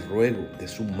 te ruego, de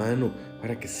su mano,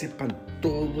 para que sepan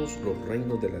todos los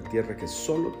reinos de la tierra que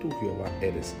solo tú, Jehová,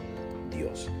 eres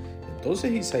Dios.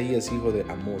 Entonces Isaías, hijo de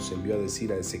Amós, envió a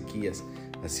decir a Ezequías: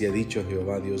 así ha dicho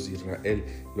Jehová, Dios de Israel,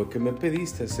 lo que me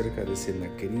pediste acerca de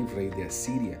Sennacherib, rey de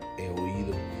Asiria, he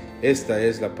oído. Esta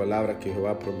es la palabra que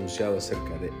Jehová ha pronunciado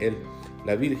acerca de él.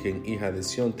 La virgen, hija de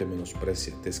Sión, te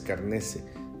menosprecia, te escarnece.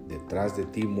 Detrás de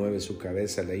ti mueve su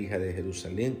cabeza la hija de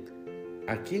Jerusalén.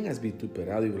 ¿A quién has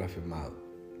vituperado y blasfemado?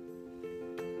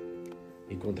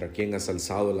 ¿Y contra quién has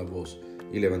alzado la voz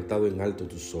y levantado en alto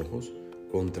tus ojos?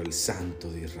 Contra el Santo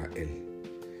de Israel.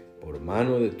 Por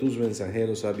mano de tus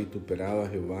mensajeros has vituperado a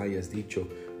Jehová y has dicho: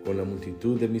 con la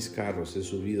multitud de mis carros he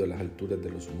subido a las alturas de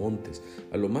los montes,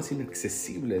 a lo más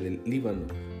inaccesible del Líbano.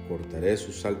 Cortaré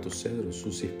sus altos cedros,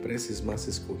 sus cipreses más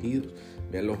escogidos.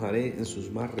 Me alojaré en sus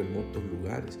más remotos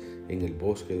lugares, en el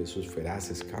bosque de sus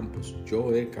feraces campos.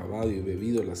 Yo he cavado y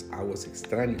bebido las aguas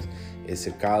extrañas. He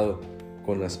secado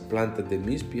con las plantas de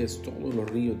mis pies todos los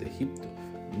ríos de Egipto.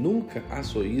 Nunca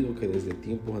has oído que desde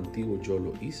tiempos antiguos yo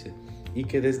lo hice, y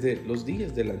que desde los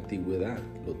días de la antigüedad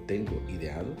lo tengo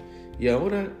ideado, y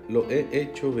ahora lo he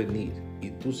hecho venir,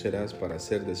 y tú serás para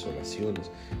hacer desolaciones,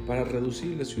 para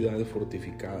reducir las ciudades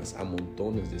fortificadas a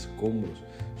montones de escombros.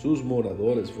 Sus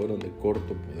moradores fueron de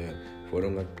corto poder,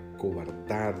 fueron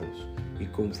acobardados y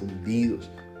confundidos.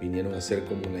 Vinieron a ser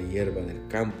como la hierba del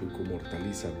campo y como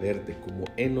hortaliza verde, como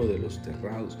heno de los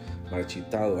terrados,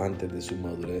 marchitado antes de su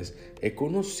madurez. He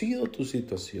conocido tu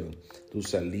situación, tu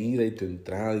salida y tu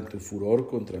entrada y tu furor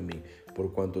contra mí,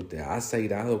 por cuanto te has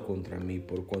airado contra mí,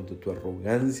 por cuanto tu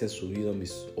arrogancia ha subido a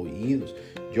mis oídos.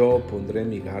 Yo pondré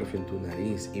mi garfio en tu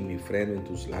nariz y mi freno en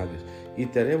tus labios, y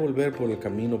te haré volver por el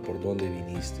camino por donde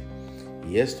viniste.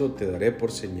 Y esto te daré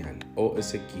por señal, oh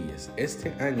Ezequías: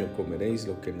 este año comeréis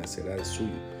lo que nacerá de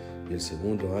suyo, y el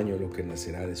segundo año lo que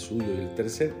nacerá de suyo, y el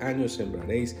tercer año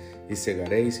sembraréis y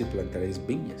segaréis y plantaréis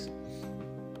viñas,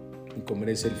 y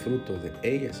comeréis el fruto de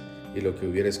ellas, y lo que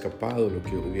hubiera escapado, lo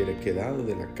que hubiera quedado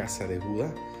de la casa de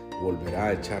Judá, volverá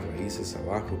a echar raíces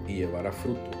abajo y llevará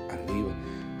fruto arriba.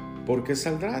 Porque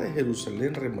saldrá de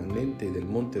Jerusalén remanente y del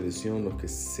monte de Sión los que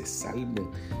se salven.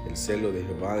 El celo de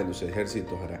Jehová de los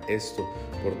ejércitos hará esto.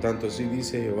 Por tanto, así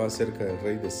dice Jehová acerca del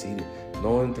rey de Siria: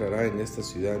 no entrará en esta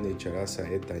ciudad, ni echará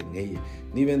saeta en ella,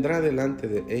 ni vendrá delante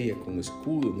de ella con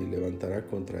escudo, ni levantará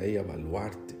contra ella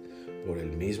baluarte. Por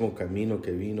el mismo camino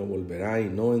que vino volverá, y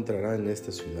no entrará en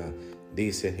esta ciudad,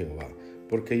 dice Jehová.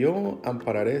 Porque yo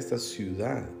ampararé esta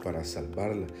ciudad para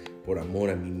salvarla, por amor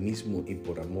a mí mismo y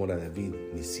por amor a David,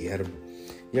 mi siervo.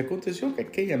 Y aconteció que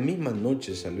aquella misma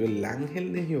noche salió el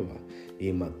ángel de Jehová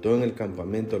y mató en el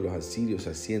campamento a los asirios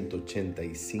a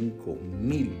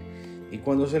 185,000. Y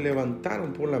cuando se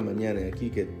levantaron por la mañana, aquí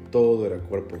que todo era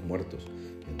cuerpos muertos,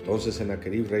 entonces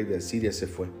Sennacherib, rey de Asiria, se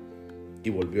fue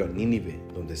y volvió a Nínive,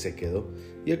 donde se quedó.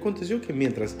 Y aconteció que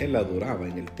mientras él adoraba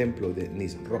en el templo de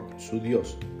Nisroch, su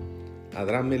dios,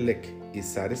 Adramelech y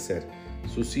Sarecer,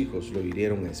 sus hijos, lo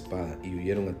hirieron a espada y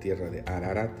huyeron a tierra de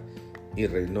Ararat, y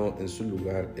reinó en su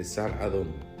lugar Esar-Adón,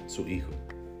 su hijo.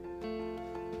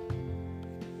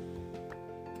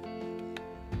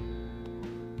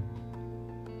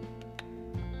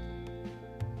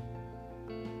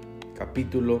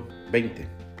 Capítulo 20.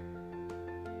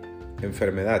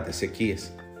 Enfermedad de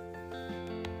Ezequías.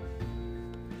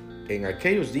 En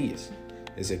aquellos días,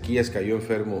 Ezequías cayó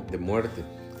enfermo de muerte,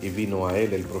 y vino a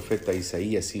él el profeta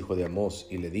Isaías, hijo de Amós,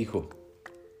 y le dijo: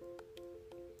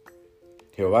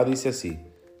 Jehová dice así: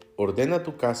 ordena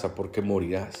tu casa, porque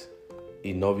morirás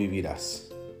y no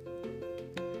vivirás.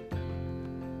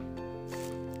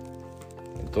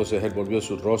 Entonces él volvió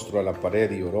su rostro a la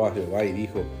pared y oró a Jehová y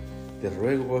dijo: te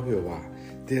ruego, oh Jehová,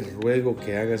 te ruego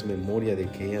que hagas memoria de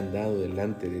que he andado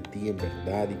delante de ti en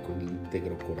verdad y con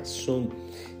íntegro corazón,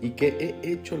 y que he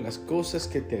hecho las cosas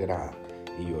que te agradan.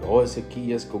 Y lloró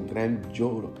Ezequías con gran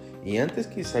lloro, y antes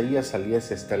que Isaías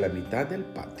saliese hasta la mitad del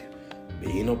patio,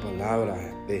 vino palabra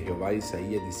de Jehová a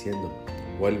Isaías diciendo: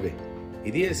 vuelve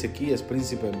y di a Ezequías,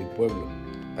 príncipe de mi pueblo: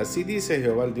 así dice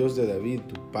Jehová, el Dios de David,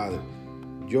 tu padre: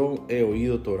 yo he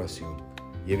oído tu oración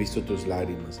y he visto tus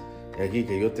lágrimas, y aquí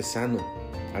que yo te sano.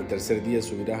 Al tercer día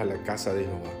subirás a la casa de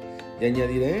Jehová, y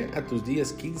añadiré a tus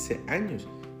días 15 años,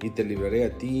 y te libraré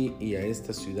a ti y a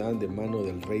esta ciudad de mano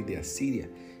del rey de Asiria,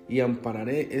 y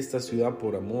ampararé esta ciudad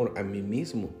por amor a mí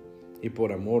mismo y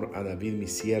por amor a David mi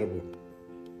siervo.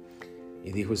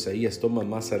 Y dijo Isaías: toma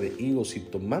masa de higos, y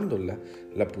tomándola,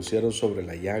 la pusieron sobre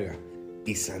la llaga,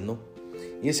 y sanó.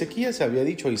 Y Ezequías había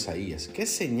dicho a Isaías: ¿qué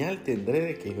señal tendré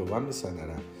de que Jehová me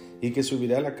sanará, y que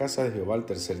subiré a la casa de Jehová al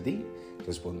tercer día?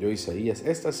 Respondió Isaías: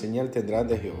 esta señal tendrás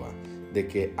de Jehová, de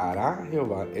que hará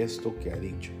Jehová esto que ha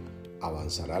dicho.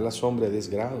 ¿Avanzará la sombra 10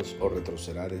 grados o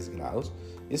retrocederá 10 grados?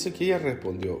 Y Ezequías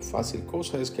respondió: fácil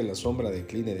cosa es que la sombra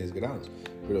decline 10 grados,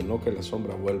 pero no que la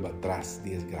sombra vuelva atrás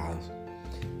 10 grados.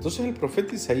 Entonces el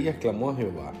profeta Isaías clamó a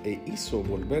Jehová, e hizo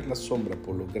volver la sombra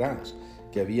por los grados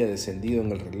que había descendido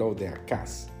en el reloj de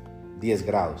Acaz, 10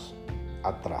 grados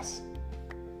atrás.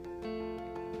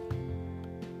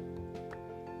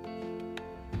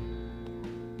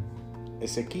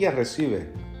 Ezequías recibe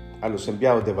a los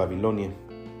enviados de Babilonia.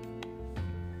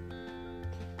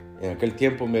 En aquel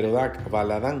tiempo Merodac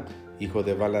Baladán, hijo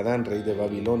de Baladán, rey de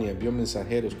Babilonia, envió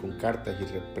mensajeros con cartas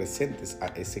y presentes a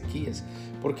Ezequías,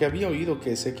 porque había oído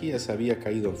que Ezequías había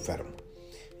caído enfermo.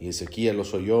 Y Ezequías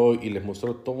los oyó y les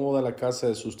mostró toda la casa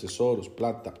de sus tesoros,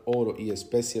 plata, oro y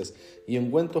especias, y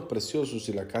ungüentos preciosos,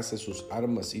 y la casa de sus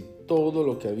armas, y todo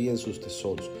lo que había en sus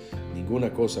tesoros.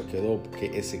 Ninguna cosa quedó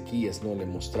que Ezequías no le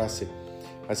mostrase,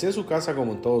 así en su casa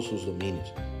como en todos sus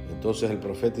dominios. Entonces el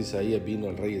profeta Isaías vino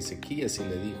al rey Ezequías y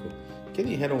le dijo: ¿qué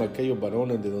dijeron aquellos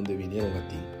varones de donde vinieron a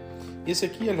ti? Y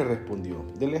Ezequías le respondió: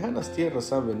 de lejanas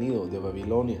tierras han venido, de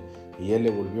Babilonia. Y él le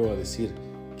volvió a decir: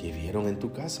 ¿qué vieron en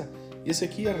tu casa? Y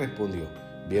Ezequías respondió: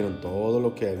 vieron todo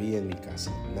lo que había en mi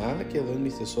casa, nada quedó en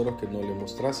mis tesoros que no le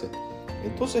mostrase.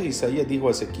 Entonces Isaías dijo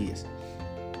a Ezequías: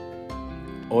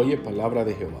 oye palabra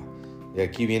de Jehová. De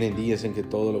aquí vienen días en que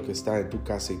todo lo que está en tu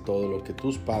casa y todo lo que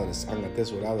tus padres han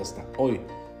atesorado hasta hoy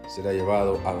será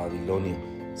llevado a Babilonia,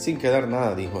 sin quedar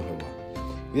nada, dijo Jehová.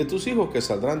 Y de tus hijos que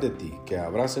saldrán de ti, que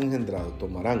habrás engendrado,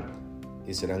 tomarán,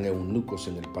 y serán eunucos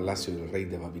en el palacio del rey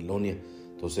de Babilonia.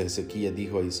 Entonces Ezequías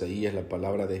dijo a Isaías: la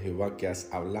palabra de Jehová que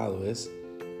has hablado es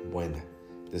buena.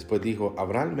 Después dijo: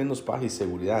 ¿habrá al menos paz y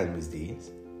seguridad en mis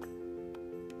días?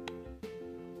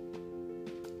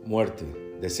 Muerte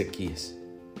de Ezequías.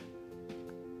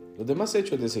 Los demás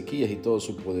hechos de Ezequías y todo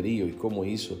su poderío y cómo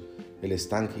hizo el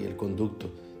estanque y el conducto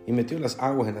y metió las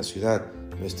aguas en la ciudad,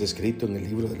 no está escrito en el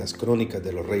libro de las crónicas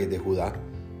de los reyes de Judá.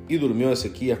 Y durmió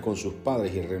Ezequías con sus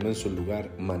padres y reinó en su lugar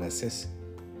Manasés,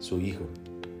 su hijo.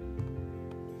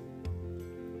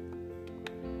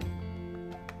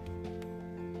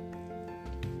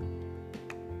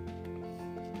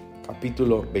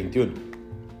 Capítulo 21.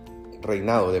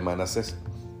 Reinado de Manasés.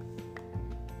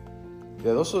 De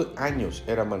 12 años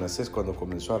era Manasés cuando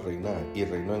comenzó a reinar, y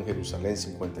reinó en Jerusalén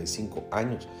 55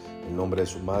 años. El nombre de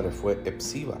su madre fue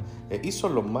Hepsiba, e hizo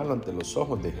lo malo ante los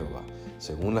ojos de Jehová,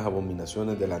 según las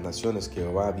abominaciones de las naciones que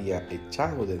Jehová había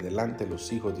echado de delante de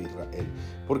los hijos de Israel,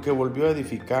 porque volvió a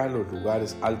edificar los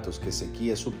lugares altos que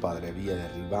Ezequías su padre había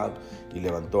derribado, y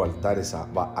levantó altares a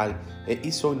Baal, e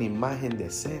hizo una imagen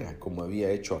de cera, como había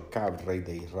hecho Acab, rey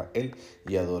de Israel,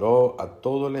 y adoró a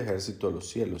todo el ejército de los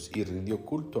cielos, y rindió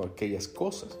culto a aquellas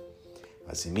cosas.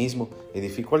 Asimismo,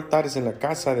 edificó altares en la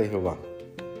casa de Jehová,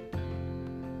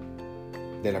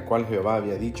 de la cual Jehová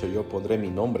había dicho: yo pondré mi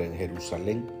nombre en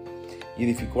Jerusalén. Y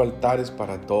edificó altares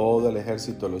para todo el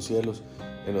ejército de los cielos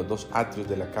en los dos atrios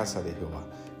de la casa de Jehová.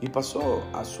 Y pasó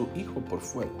a su hijo por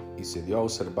fuego, y se dio a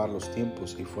observar los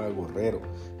tiempos, y fue agorrero,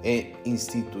 e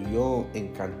instituyó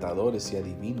encantadores y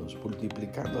adivinos,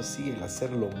 multiplicando así el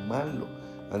hacer lo malo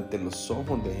ante los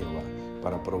ojos de Jehová,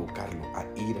 para provocarlo a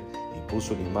ira. Y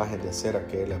puso una imagen de cera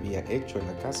que él había hecho en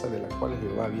la casa de la cual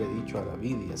Jehová había dicho a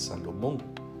David y a Salomón,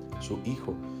 su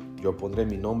hijo: yo pondré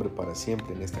mi nombre para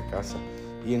siempre en esta casa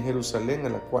y en Jerusalén, a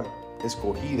la cual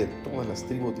escogí de todas las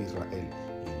tribus de Israel,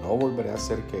 y no volveré a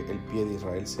hacer que el pie de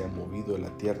Israel sea movido de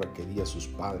la tierra que di a sus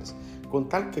padres, con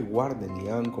tal que guarden y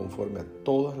hagan conforme a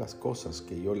todas las cosas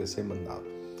que yo les he mandado,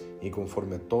 y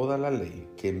conforme a toda la ley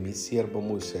que mi siervo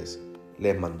Moisés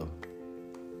les mandó.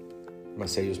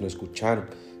 Mas ellos no escucharon,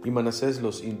 y Manasés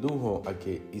los indujo a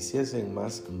que hiciesen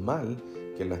más mal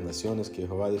que las naciones que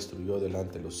Jehová destruyó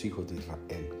delante de los hijos de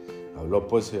Israel. Habló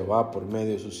pues Jehová por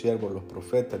medio de sus siervos los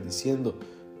profetas, diciendo: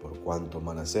 por cuanto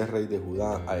Manasés rey de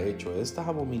Judá ha hecho estas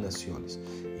abominaciones,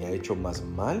 y ha hecho más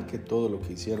mal que todo lo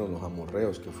que hicieron los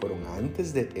amorreos que fueron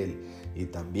antes de él, y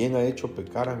también ha hecho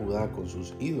pecar a Judá con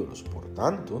sus ídolos, por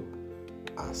tanto,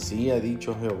 así ha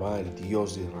dicho Jehová, el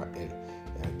Dios de Israel: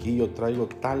 aquí yo traigo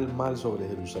tal mal sobre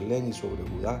Jerusalén y sobre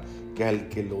Judá, que al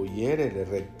que lo oyere le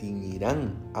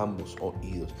retiñirán ambos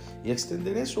oídos. Y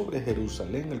extenderé sobre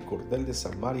Jerusalén el cordel de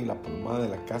Samaria y la plomada de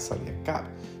la casa de Acab,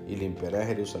 y limpiaré a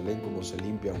Jerusalén como se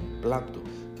limpia un plato,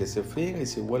 que se friega y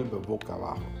se vuelve boca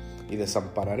abajo. Y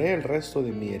desampararé el resto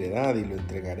de mi heredad, y lo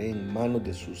entregaré en manos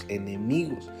de sus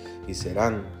enemigos, y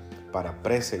serán para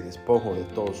presa y despojo de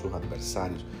todos sus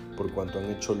adversarios, por cuanto han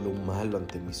hecho lo malo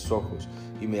ante mis ojos,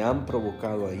 y me han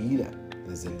provocado a ira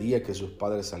desde el día que sus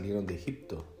padres salieron de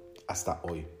Egipto hasta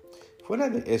hoy. Fuera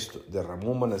de esto,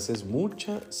 derramó Manasés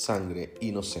mucha sangre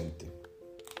inocente,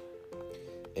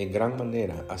 en gran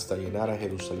manera, hasta llenar a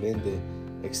Jerusalén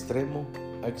de extremo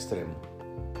a extremo.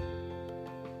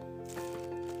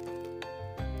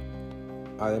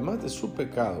 Además de su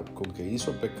pecado con que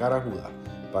hizo pecar a Judá,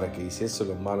 para que hiciese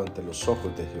lo malo ante los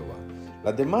ojos de Jehová.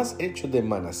 Los demás hechos de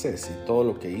Manasés y todo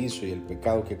lo que hizo y el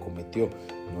pecado que cometió,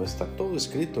 ¿no está todo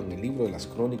escrito en el libro de las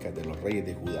crónicas de los reyes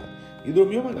de Judá? Y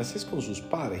durmió Manasés con sus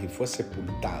padres y fue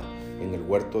sepultado en el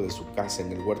huerto de su casa,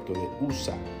 en el huerto de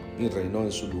Usa, y reinó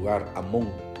en su lugar Amón,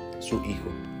 su hijo.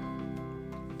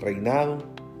 Reinado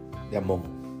de Amón.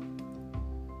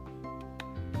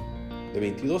 De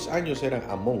 22 años era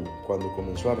Amón cuando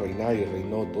comenzó a reinar, y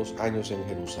reinó 2 años en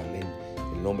Jerusalén.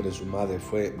 El nombre de su madre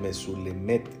fue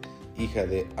Mesulemet, hija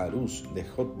de Haruz de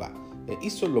Jotba. E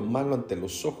hizo lo malo ante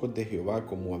los ojos de Jehová,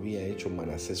 como había hecho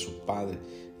Manasés su padre,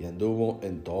 y anduvo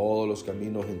en todos los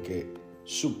caminos en que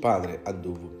su padre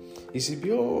anduvo. Y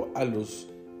sirvió a los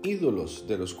ídolos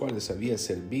de los cuales había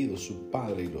servido su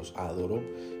padre y los adoró,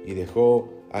 y dejó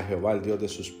a Jehová el Dios de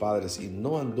sus padres, y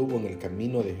no anduvo en el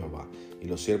camino de Jehová. Y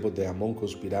los siervos de Amón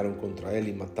conspiraron contra él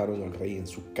y mataron al rey en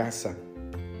su casa.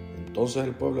 Entonces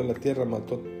el pueblo de la tierra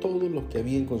mató a todos los que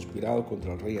habían conspirado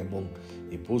contra el rey Amón,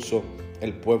 y puso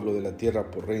el pueblo de la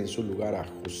tierra por rey en su lugar a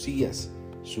Josías,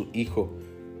 su hijo.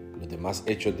 Los demás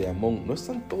hechos de Amón no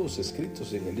están todos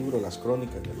escritos en el libro de las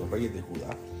crónicas de los reyes de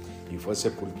Judá. Y fue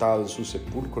sepultado en su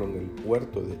sepulcro en el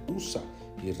huerto de Usa,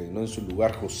 y reinó en su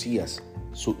lugar Josías,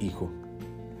 su hijo.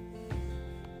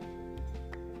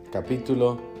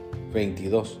 Capítulo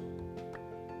 22.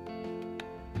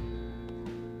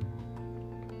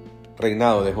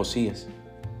 Reinado de Josías.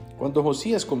 Cuando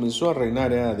Josías comenzó a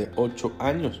reinar era de 8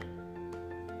 años,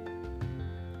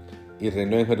 y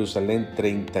reinó en Jerusalén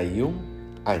 31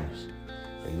 años.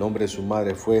 El nombre de su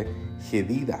madre fue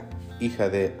Jedida, hija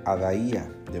de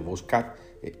Adaía de Boscat.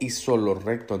 Hizo lo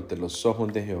recto ante los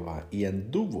ojos de Jehová, y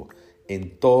anduvo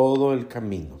en todo el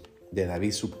camino de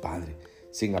David su padre,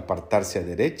 sin apartarse a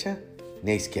derecha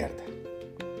ni a izquierda.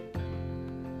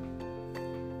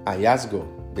 Hallazgo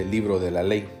del libro de la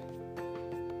ley.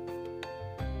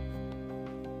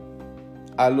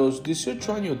 A los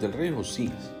 18 años del rey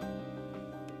Josías,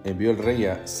 envió el rey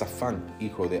a Safán,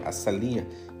 hijo de Azalía,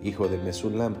 hijo de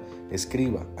Mesulam,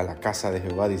 escriba, a la casa de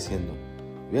Jehová, diciendo: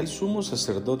 Ve al sumo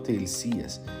sacerdote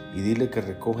Hilcías y dile que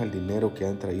recoja el dinero que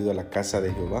han traído a la casa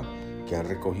de Jehová, que han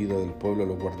recogido del pueblo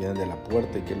los guardianes de la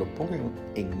puerta, y que lo pongan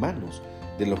en manos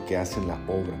de los que hacen la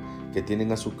obra, que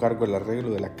tienen a su cargo el arreglo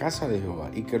de la casa de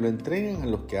Jehová, y que lo entreguen a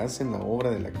los que hacen la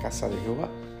obra de la casa de Jehová,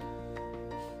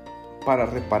 para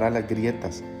reparar las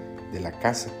grietas de la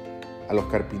casa, a los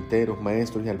carpinteros,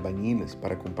 maestros y albañiles,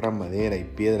 para comprar madera y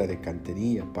piedra de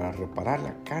cantería, para reparar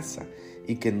la casa,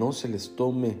 y que no se les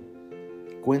tome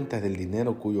cuenta del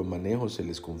dinero cuyo manejo se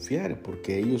les confiere,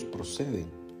 porque ellos proceden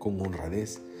con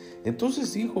honradez.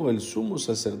 Entonces dijo el sumo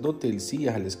sacerdote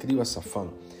Hilcías al escriba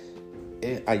Safán: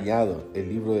 He hallado el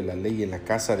libro de la ley en la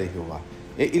casa de Jehová.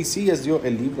 Hilcías dio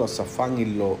el libro a Safán y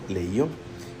lo leyó.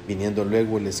 Viniendo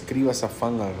luego el escriba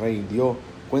Safán al rey, dio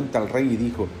cuenta al rey y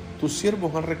dijo: Tus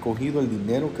siervos han recogido el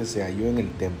dinero que se halló en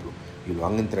el templo, y lo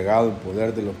han entregado en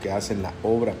poder de los que hacen la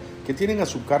obra, que tienen a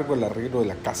su cargo el arreglo de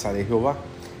la casa de Jehová.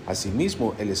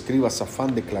 Asimismo, el escriba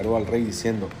Safán declaró al rey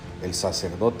diciendo: El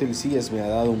sacerdote Hilcías me ha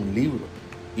dado un libro.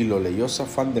 Y lo leyó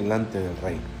Safán delante del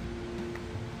rey.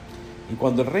 Y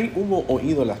cuando el rey hubo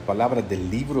oído las palabras del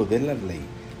libro de la ley,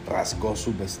 rasgó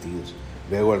sus vestidos.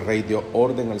 Luego el rey dio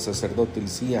orden al sacerdote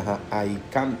Hilcías, a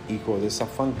Ahicam, hijo de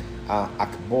Safán, a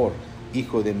Acbor,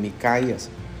 hijo de Micaías,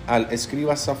 al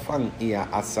escriba Safán, y a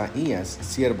Asaías,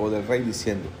 siervo del rey,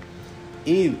 diciendo: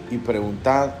 Id y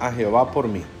preguntad a Jehová por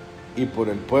mí, y por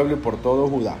el pueblo y por todo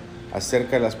Judá,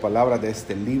 acerca de las palabras de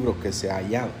este libro que se ha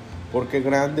hallado, porque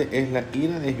grande es la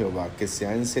ira de Jehová que se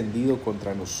ha encendido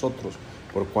contra nosotros,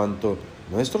 por cuanto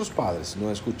nuestros padres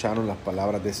no escucharon las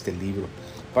palabras de este libro,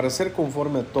 para hacer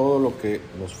conforme a todo lo que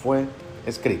nos fue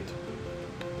escrito.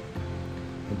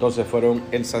 Entonces fueron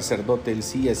el sacerdote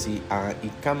Hilcías y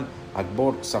Ahicam,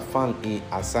 Acbor, Safán y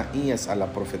Asaías a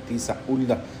la profetisa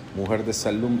Hulda, mujer de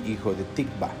Salum, hijo de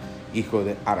Tikba, hijo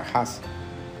de Arjaz,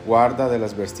 guarda de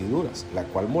las vestiduras, la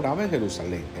cual moraba en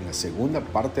Jerusalén, en la segunda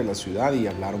parte de la ciudad, y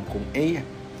hablaron con ella.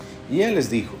 Y él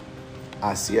les dijo: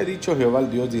 Así ha dicho Jehová,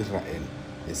 el Dios de Israel: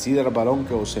 Decid al varón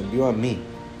que os envió a mí.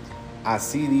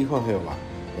 Así dijo Jehová: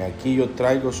 He aquí yo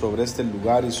traigo sobre este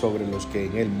lugar y sobre los que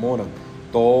en él moran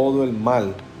todo el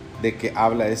mal de que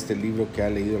habla este libro que ha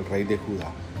leído el rey de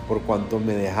Judá, por cuanto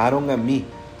me dejaron a mí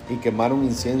y quemaron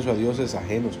incienso a dioses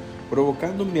ajenos,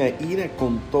 provocándome a ira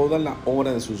con toda la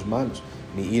obra de sus manos.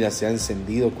 Mi ira se ha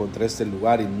encendido contra este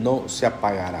lugar y no se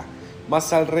apagará.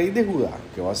 Mas al rey de Judá,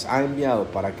 que os ha enviado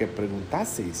para que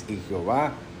preguntaseis, y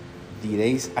Jehová,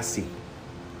 diréis así: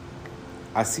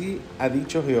 Así ha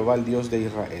dicho Jehová, el Dios de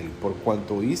Israel: Por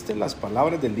cuanto oíste las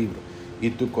palabras del libro, y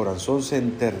tu corazón se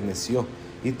enterneció,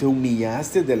 y te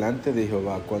humillaste delante de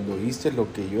Jehová, cuando oíste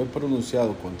lo que yo he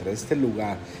pronunciado contra este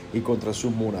lugar y contra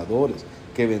sus moradores,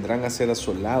 que vendrán a ser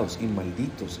asolados y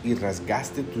malditos, y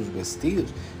rasgaste tus vestidos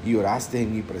y oraste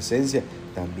en mi presencia,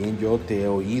 también yo te he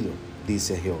oído,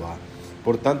 dice Jehová.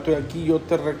 Por tanto, aquí yo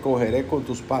te recogeré con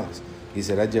tus padres, y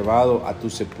serás llevado a tu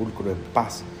sepulcro en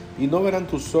paz, y no verán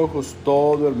tus ojos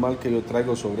todo el mal que yo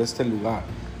traigo sobre este lugar.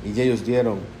 Y ellos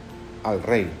dieron al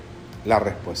rey la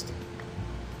respuesta.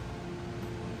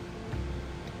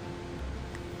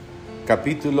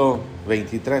 Capítulo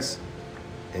 23.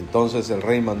 Entonces el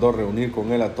rey mandó reunir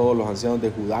con él a todos los ancianos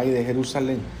de Judá y de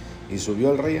Jerusalén, y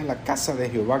subió el rey a la casa de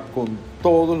Jehová con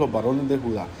todos los varones de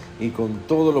Judá, y con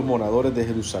todos los moradores de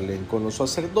Jerusalén, con los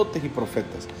sacerdotes y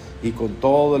profetas, y con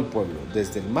todo el pueblo,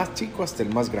 desde el más chico hasta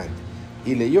el más grande.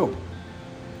 Y leyó,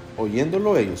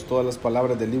 oyéndolo ellos, todas las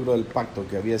palabras del libro del pacto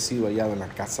que había sido hallado en la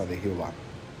casa de Jehová.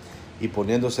 Y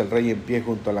poniéndose el rey en pie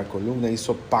junto a la columna,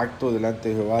 hizo pacto delante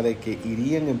de Jehová de que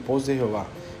irían en pos de Jehová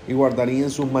y guardarían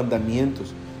sus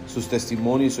mandamientos, sus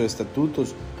testimonios y sus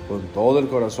estatutos con todo el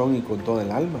corazón y con toda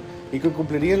el alma, y que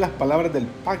cumplirían las palabras del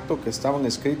pacto que estaban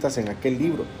escritas en aquel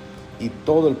libro. Y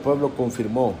todo el pueblo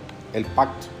confirmó el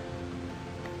pacto.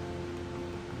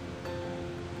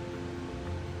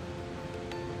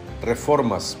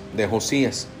 Reformas de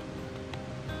Josías.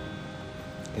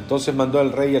 Entonces mandó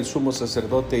el rey al sumo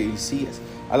sacerdote Hilcías,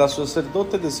 a los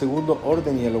sacerdotes de segundo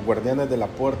orden y a los guardianes de la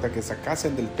puerta que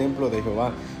sacasen del templo de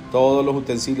Jehová todos los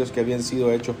utensilios que habían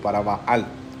sido hechos para Baal,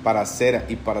 para Acera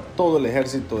y para todo el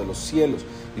ejército de los cielos,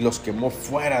 y los quemó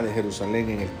fuera de Jerusalén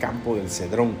en el campo del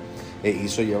Cedrón, e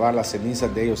hizo llevar las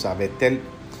cenizas de ellos a Betel,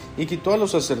 y quitó a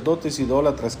los sacerdotes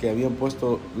idólatras que habían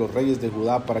puesto los reyes de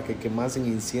Judá para que quemasen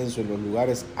incienso en los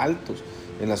lugares altos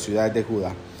en las ciudades de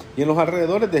Judá y en los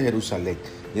alrededores de Jerusalén,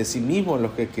 y asimismo en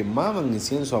los que quemaban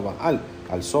incienso a Baal,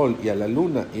 al sol y a la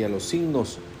luna y a los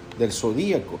signos del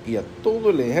zodíaco y a todo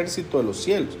el ejército de los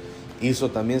cielos. Hizo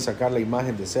también sacar la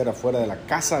imagen de cera fuera de la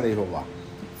casa de Jehová,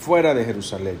 fuera de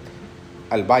Jerusalén,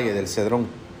 al valle del Cedrón,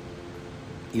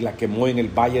 y la quemó en el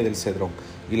valle del Cedrón,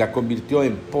 y la convirtió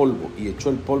en polvo, y echó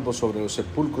el polvo sobre los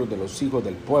sepulcros de los hijos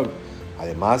del pueblo.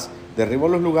 Además, derribó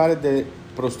los lugares de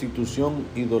prostitución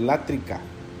idolátrica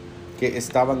que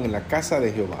estaban en la casa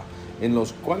de Jehová, en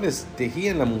los cuales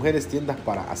tejían las mujeres tiendas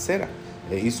para Acera,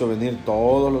 e hizo venir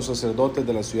todos los sacerdotes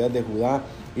de la ciudad de Judá,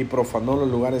 y profanó los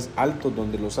lugares altos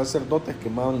donde los sacerdotes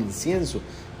quemaban incienso,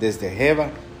 desde Jeba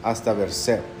hasta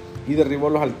Berseba, y derribó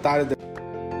los altares de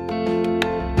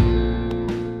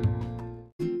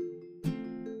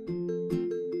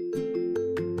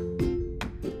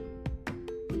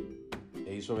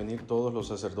hizo venir todos los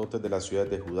sacerdotes de la ciudad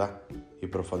de Judá, y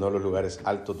profanó los lugares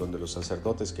altos donde los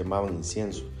sacerdotes quemaban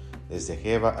incienso, desde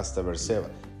Jeba hasta Berseba,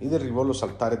 y derribó los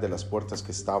altares de las puertas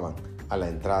que estaban a la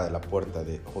entrada de la puerta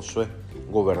de Josué,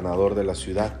 gobernador de la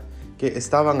ciudad, que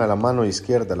estaban a la mano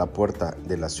izquierda de la puerta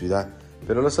de la ciudad.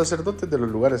 Pero los sacerdotes de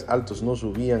los lugares altos no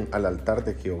subían al altar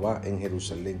de Jehová en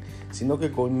Jerusalén, sino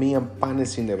que comían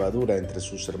panes sin levadura entre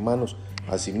sus hermanos.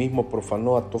 Asimismo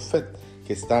profanó a Tofet,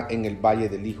 que está en el valle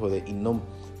del hijo de Hinnom,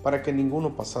 para que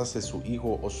ninguno pasase su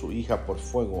hijo o su hija por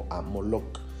fuego a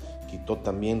Moloc. Quitó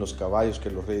también los caballos que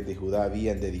los reyes de Judá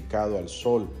habían dedicado al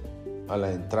sol a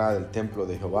la entrada del templo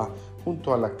de Jehová,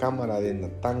 junto a la cámara de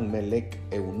Natán Melec,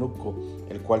 eunuco,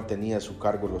 el cual tenía a su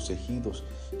cargo los ejidos,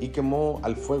 y quemó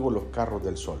al fuego los carros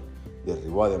del sol.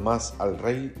 Derribó además al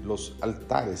rey los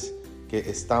altares que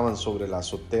estaban sobre la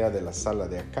azotea de la sala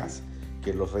de Acaz,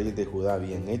 que los reyes de Judá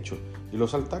habían hecho, y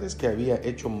los altares que había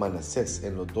hecho Manasés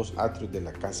en los dos atrios de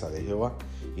la casa de Jehová,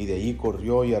 y de allí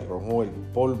corrió y arrojó el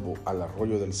polvo al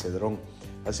arroyo del Cedrón.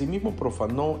 Asimismo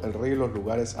profanó el rey los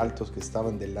lugares altos que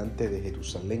estaban delante de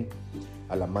Jerusalén,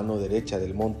 a la mano derecha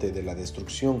del monte de la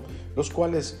destrucción, los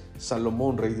cuales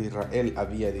Salomón, rey de Israel,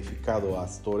 había edificado a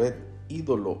Astoret,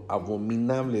 ídolo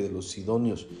abominable de los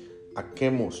sidonios, a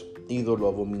Chemos, ídolo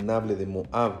abominable de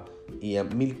Moab, y a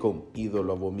Milcom,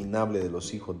 ídolo abominable de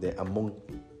los hijos de Amón.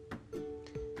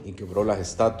 Y quebró las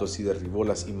estatuas y derribó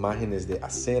las imágenes de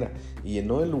Acera, y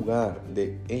llenó el lugar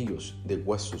de ellos de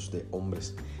huesos de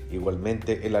hombres.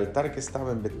 Igualmente el altar que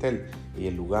estaba en Betel y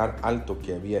el lugar alto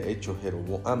que había hecho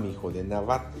Jeroboam, hijo de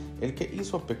Nabat, el que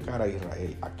hizo pecar a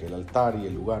Israel, aquel altar y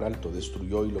el lugar alto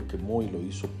destruyó y lo quemó y lo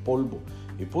hizo polvo,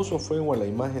 y puso fuego a la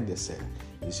imagen de Acera.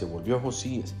 Y se volvió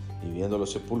Josías, y viendo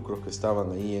los sepulcros que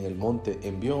estaban ahí en el monte,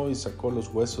 envió y sacó los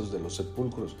huesos de los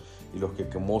sepulcros y los que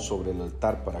quemó sobre el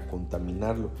altar para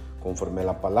contaminarlo, conforme a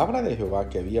la palabra de Jehová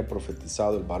que había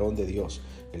profetizado el varón de Dios,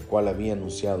 el cual había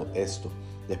anunciado esto.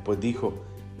 Después dijo: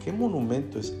 ¿qué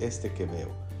monumento es este que veo?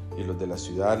 Y los de la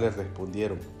ciudad le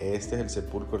respondieron: este es el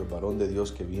sepulcro del varón de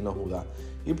Dios que vino a Judá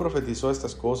y profetizó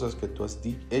estas cosas que tú has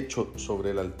hecho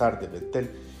sobre el altar de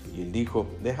Betel. Y él dijo: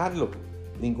 dejadlo,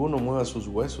 ninguno mueva sus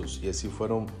huesos. Y así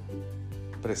fueron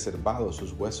preservados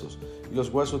sus huesos y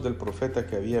los huesos del profeta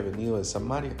que había venido de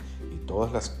Samaria, y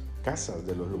todas las casas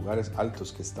de los lugares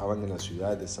altos que estaban en la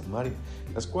ciudad de Samaria,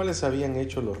 las cuales habían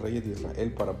hecho los reyes de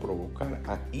Israel para provocar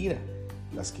a ira.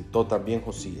 Las quitó también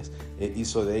Josías, e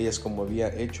hizo de ellas como había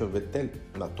hecho en Betel.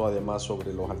 Mató además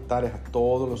sobre los altares a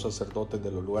todos los sacerdotes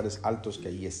de los lugares altos que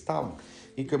allí estaban,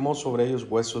 y quemó sobre ellos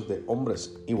huesos de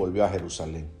hombres, y volvió a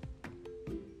Jerusalén.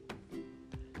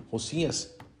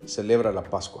 Josías celebra la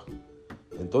Pascua.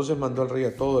 Entonces mandó el rey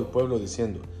a todo el pueblo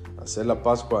diciendo: Haced la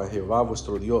Pascua a Jehová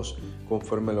vuestro Dios,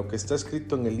 conforme a lo que está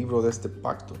escrito en el libro de este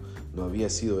pacto. No había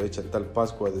sido hecha tal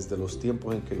Pascua desde los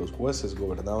tiempos en que los jueces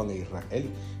gobernaban a Israel,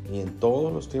 ni en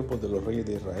todos los tiempos de los reyes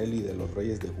de Israel y de los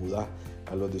reyes de Judá.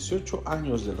 A los 18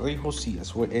 años del rey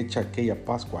Josías fue hecha aquella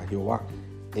Pascua a Jehová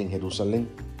en Jerusalén.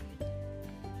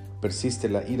 Persiste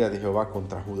la ira de Jehová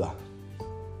contra Judá.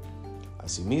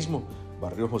 Asimismo,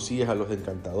 barrió Josías a los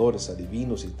encantadores,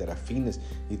 adivinos y terafines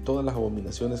y todas las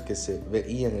abominaciones que se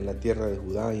veían en la tierra de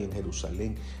Judá y en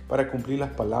Jerusalén, para cumplir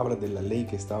las palabras de la ley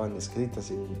que estaban escritas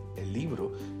en el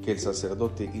libro que el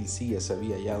sacerdote Hilcías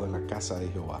había hallado en la casa de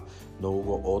Jehová. No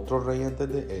hubo otro rey antes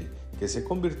de él que se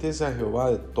convirtiese a Jehová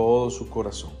de todo su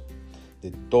corazón, de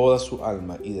toda su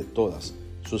alma y de todas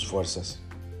sus fuerzas,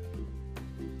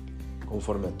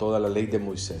 conforme a toda la ley de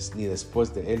Moisés, ni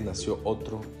después de él nació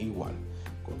otro igual.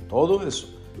 Con todo eso,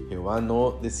 Jehová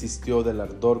no desistió del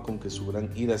ardor con que su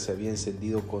gran ira se había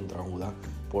encendido contra Judá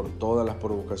por todas las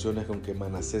provocaciones con que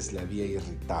Manasés le había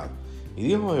irritado. Y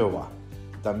dijo Jehová: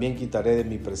 también quitaré de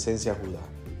mi presencia a Judá,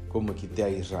 como quité a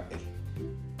Israel,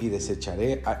 y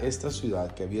desecharé a esta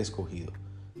ciudad que había escogido,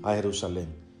 a Jerusalén,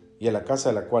 y a la casa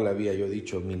de la cual había yo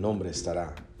dicho: mi nombre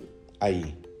estará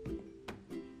ahí.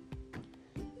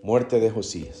 Muerte de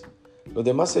Josías. Los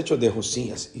demás hechos de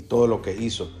Josías y todo lo que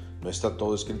hizo, ¿no está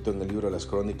todo escrito en el libro de las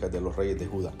crónicas de los reyes de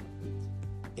Judá?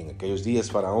 En aquellos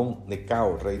días Faraón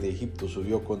Necao, rey de Egipto,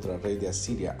 subió contra el rey de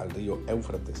Asiria al río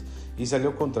Éufrates y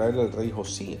salió contra él el rey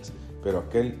Josías. Pero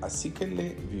aquel, así que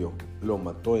le vio, lo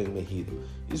mató en Megido,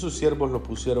 y sus siervos lo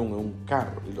pusieron en un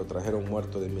carro y lo trajeron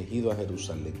muerto de Megido a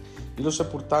Jerusalén y lo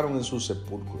sepultaron en su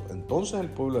sepulcro. Entonces el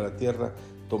pueblo de la tierra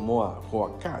tomó a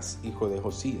Joacás, hijo de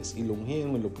Josías, y lo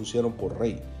ungieron y lo pusieron por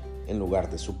rey en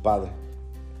lugar de su padre.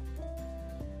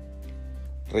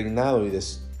 Reinado y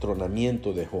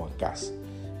destronamiento de Joacás.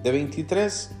 De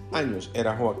 23 años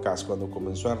era Joacás cuando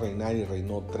comenzó a reinar y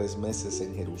reinó 3 meses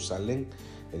en Jerusalén.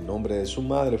 El nombre de su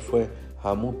madre fue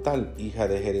Hamutal, hija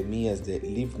de Jeremías de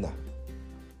Libna.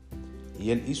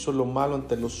 Y él hizo lo malo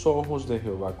ante los ojos de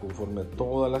Jehová, conforme a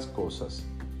todas las cosas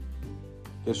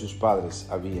que sus padres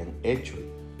habían hecho.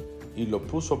 Y lo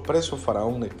puso preso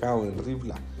Faraón Necao en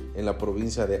Ribla, en la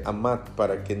provincia de Amat,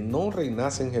 para que no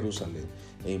reinase en Jerusalén,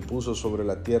 e impuso sobre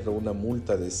la tierra una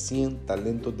multa de 100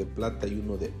 talentos de plata y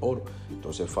 1 de oro.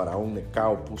 Entonces Faraón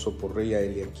Necao puso por rey a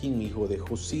Eliaquim, hijo de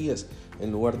Josías,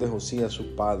 en lugar de Josías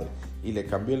su padre, y le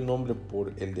cambió el nombre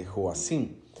por el de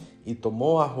Joacim, y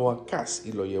tomó a Joacás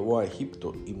y lo llevó a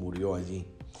Egipto, y murió allí.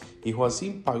 Y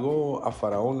Joacim pagó a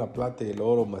Faraón la plata y el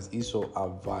oro, mas hizo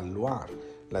avaluar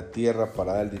la tierra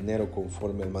para dar dinero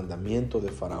conforme al mandamiento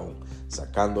de Faraón,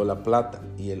 sacando la plata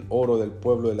y el oro del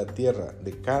pueblo de la tierra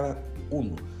de cada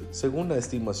uno, según la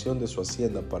estimación de su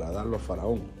hacienda, para darlo a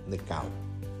Faraón Necao.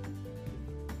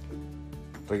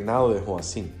 Reinado de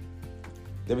Joacim.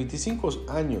 De 25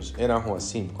 años era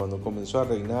Joacim cuando comenzó a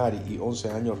reinar, y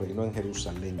 11 años reinó en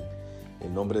Jerusalén.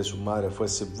 El nombre de su madre fue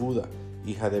Zebuda,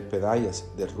 hija de Pedayas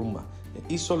de Ruma.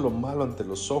 Hizo lo malo ante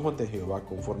los ojos de Jehová,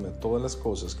 conforme a todas las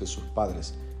cosas que sus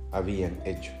padres habían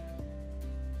hecho.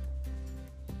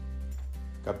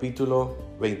 Capítulo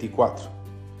 24.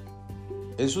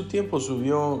 En su tiempo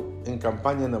subió en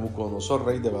campaña Nabucodonosor,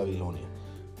 rey de Babilonia.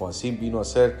 Joacim vino a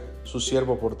ser su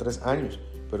siervo por 3 años,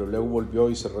 pero luego volvió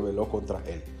y se rebeló contra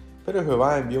él. Pero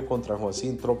Jehová envió contra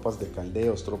Joacim tropas de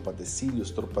caldeos, tropas de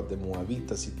sirios, tropas de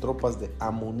moabitas y tropas de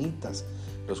amonitas,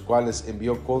 los cuales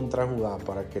envió contra Judá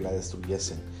para que la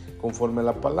destruyesen, conforme a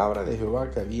la palabra de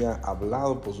Jehová que había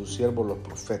hablado por sus siervos los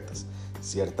profetas.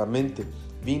 Ciertamente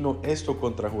vino esto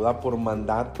contra Judá por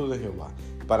mandato de Jehová,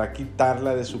 para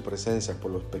quitarla de su presencia por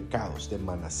los pecados de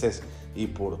Manasés y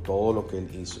por todo lo que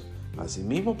él hizo.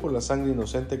 Asimismo por la sangre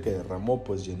inocente que derramó,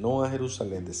 pues llenó a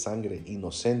Jerusalén de sangre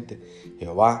inocente.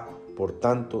 Jehová, por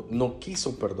tanto, no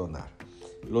quiso perdonar.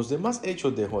 Los demás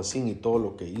hechos de Joacim y todo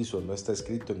lo que hizo no está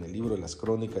escrito en el libro de las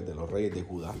crónicas de los reyes de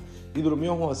Judá. Y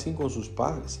durmió Joacim con sus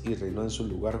padres, y reinó en su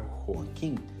lugar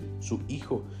Joaquín, su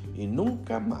hijo, y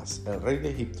nunca más el rey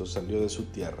de Egipto salió de su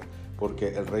tierra, porque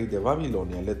el rey de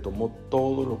Babilonia le tomó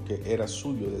todo lo que era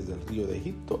suyo, desde el río de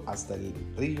Egipto hasta el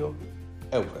río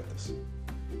Éufrates.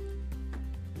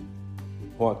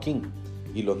 Joaquín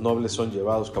y los nobles son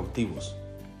llevados cautivos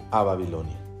a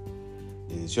Babilonia.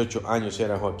 De 18 años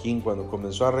era Joaquín cuando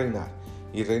comenzó a reinar,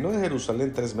 y reinó en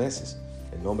Jerusalén 3 meses.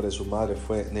 El nombre de su madre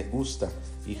fue Neusta,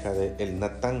 hija de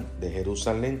Elnatán de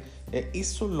Jerusalén, e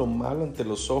hizo lo malo ante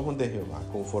los ojos de Jehová,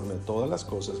 conforme a todas las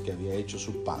cosas que había hecho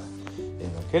su padre.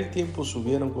 En aquel tiempo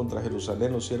subieron contra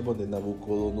Jerusalén los siervos de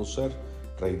Nabucodonosor,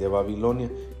 rey de Babilonia,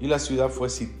 y la ciudad fue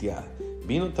sitiada.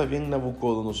 Vino también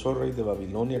Nabucodonosor, rey de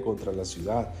Babilonia, contra la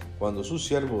ciudad, cuando sus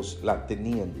siervos la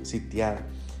tenían sitiada.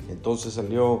 Entonces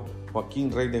salió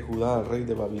Joaquín, rey de Judá, rey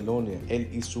de Babilonia, él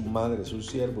y su madre, sus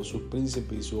siervos, sus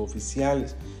príncipes y sus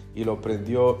oficiales, y lo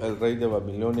prendió el rey de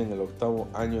Babilonia en el 8º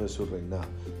año de su reinado.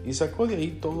 Y sacó de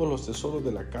ahí todos los tesoros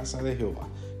de la casa de Jehová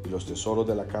y los tesoros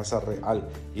de la casa real,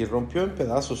 y rompió en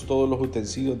pedazos todos los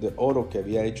utensilios de oro que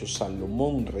había hecho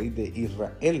Salomón, rey de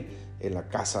Israel, en la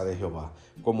casa de Jehová,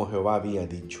 como Jehová había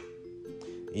dicho.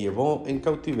 Y llevó en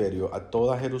cautiverio a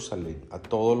toda Jerusalén, a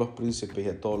todos los príncipes y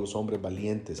a todos los hombres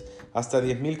valientes, hasta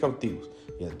 10,000 cautivos,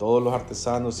 y a todos los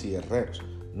artesanos y herreros.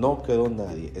 No quedó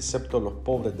nadie, excepto los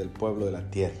pobres del pueblo de la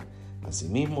tierra.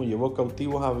 Asimismo llevó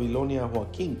cautivos a Babilonia a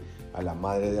Joaquín, a la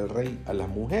madre del rey, a las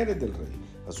mujeres del rey,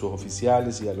 a sus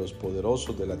oficiales y a los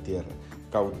poderosos de la tierra.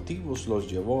 Cautivos los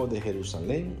llevó de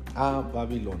Jerusalén a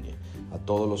Babilonia, a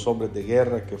todos los hombres de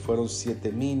guerra, que fueron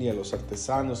 7,000, y a los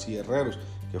artesanos y herreros,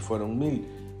 que fueron 1,000,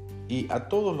 y a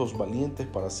todos los valientes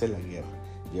para hacer la guerra.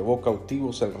 Llevó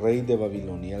cautivos el rey de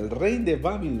Babilonia. El rey de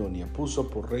Babilonia puso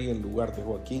por rey en lugar de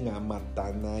Joaquín a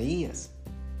Matanaías,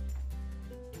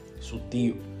 su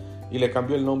tío, y le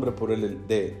cambió el nombre por el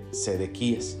de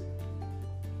Sedequías.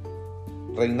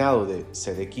 Reinado de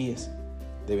Sedequías.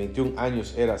 De 21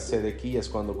 años era Sedequías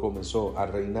cuando comenzó a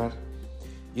reinar,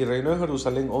 y reinó en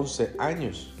Jerusalén 11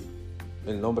 años.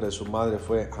 El nombre de su madre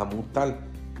fue Hamutal,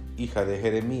 hija de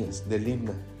Jeremías de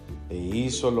Libna, e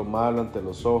hizo lo malo ante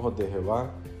los ojos de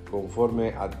Jehová, conforme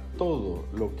a todo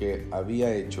lo que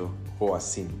había hecho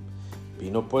Joacim.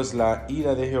 Vino pues la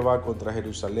ira de Jehová contra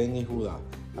Jerusalén y Judá,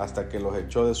 hasta que los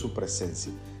echó de su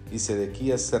presencia, y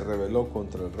Sedequías se rebeló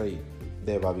contra el rey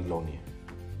de Babilonia.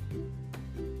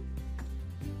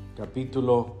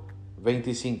 Capítulo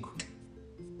 25.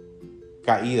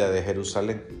 Caída de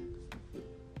Jerusalén.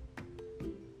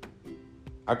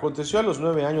 Aconteció a los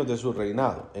 9 años de su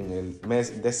reinado, en el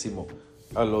mes 10º,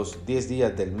 a los 10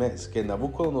 días del mes, que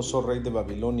Nabucodonosor, rey de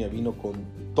Babilonia, vino con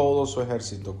todo su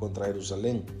ejército contra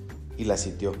Jerusalén y la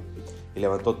sitió, y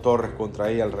levantó torres contra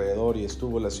ella alrededor, y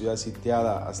estuvo la ciudad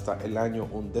sitiada hasta el año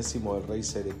 11º del rey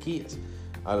Sedequías.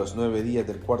 A los 9 días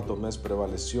del 4º mes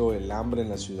prevaleció el hambre en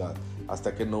la ciudad,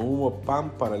 hasta que no hubo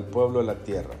pan para el pueblo de la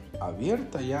tierra,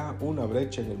 abierta ya una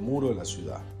brecha en el muro de la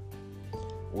ciudad.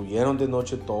 Huyeron de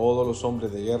noche todos los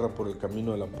hombres de guerra por el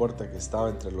camino de la puerta que estaba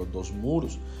entre los 2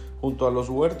 muros, junto a los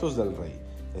huertos del rey,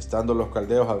 estando los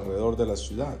caldeos alrededor de la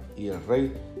ciudad, y el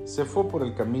rey se fue por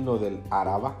el camino del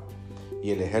Araba, y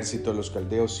el ejército de los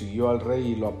caldeos siguió al rey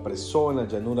y lo apresó en las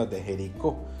llanuras de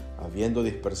Jericó, habiendo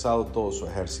dispersado todo su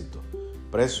ejército.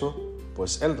 Preso,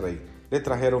 pues el rey, le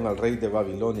trajeron al rey de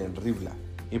Babilonia en Ribla,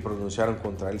 y pronunciaron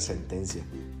contra él sentencia.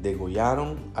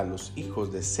 Degollaron a los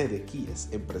hijos de Sedequías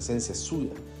en presencia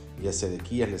suya, y a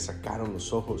Sedequías le sacaron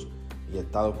los ojos, y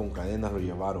atado con cadenas lo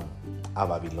llevaron a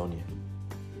Babilonia.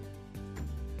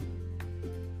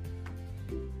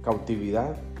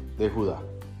 Cautividad de Judá.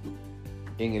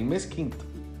 En el mes 5º,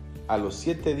 a los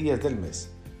 7 días del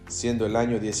mes, siendo el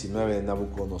año 19 de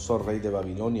Nabucodonosor, rey de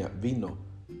Babilonia, vino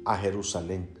a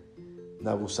Jerusalén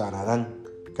Nabuzaradán,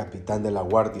 capitán de la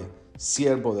guardia,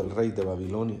 siervo del rey de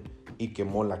Babilonia, y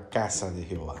quemó la casa de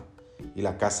Jehová, y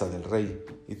la casa del rey,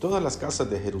 y todas las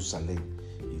casas de Jerusalén,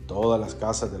 y todas las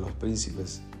casas de los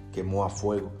príncipes quemó a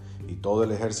fuego, y todo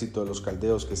el ejército de los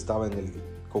caldeos que estaba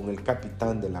con el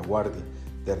capitán de la guardia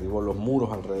derribó los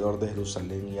muros alrededor de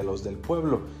Jerusalén, y a los del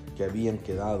pueblo que habían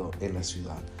quedado en la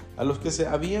ciudad, a los que se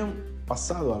habían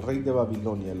pasado al rey de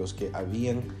Babilonia, a los que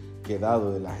habían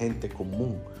quedado de la gente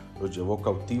común, los llevó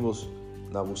cautivos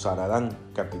Nabuzaradán,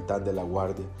 capitán de la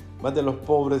guardia. Mas de los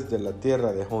pobres de la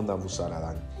tierra dejó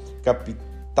Nabuzaradán,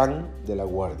 capitán de la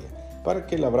guardia, para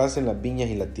que labrasen las viñas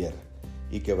y la tierra.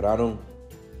 Y quebraron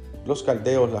los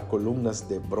caldeos las columnas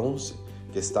de bronce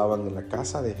que estaban en la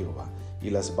casa de Jehová, y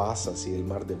las basas y el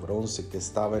mar de bronce que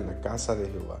estaba en la casa de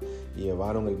Jehová, y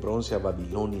llevaron el bronce a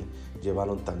Babilonia.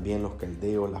 Llevaron también los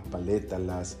caldeos, las paletas,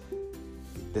 las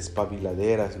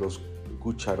despabiladeras, los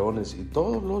cucharones y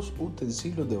todos los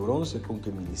utensilios de bronce con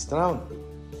que ministraban,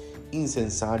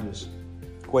 incensarios,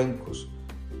 cuencos,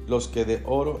 los que de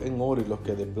oro en oro y los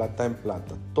que de plata en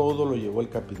plata. Todo lo llevó el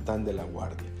capitán de la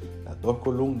guardia, las 2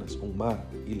 columnas, un mar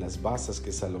y las basas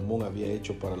que Salomón había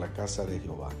hecho para la casa de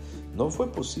Jehová. No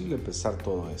fue posible pesar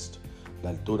todo esto. La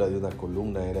altura de una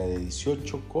columna era de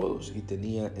 18 codos y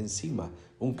tenía encima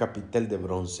un capitel de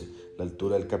bronce. La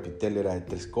altura del capitel era de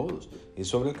 3 codos y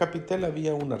sobre el capitel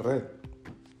había una red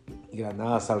y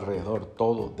granadas alrededor,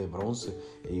 todo de bronce,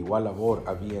 e igual labor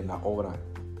había en la obra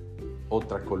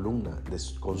otra columna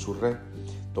con su red.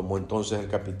 Tomó entonces el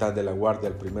capitán de la guardia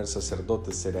al primer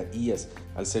sacerdote Seraías,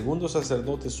 al segundo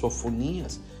sacerdote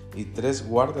Sofonías y 3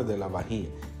 guardas de la bahía.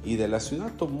 Y de la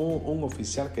ciudad tomó un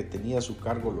oficial que tenía a su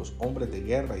cargo los hombres de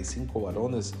guerra y 5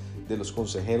 varones de los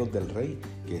consejeros del rey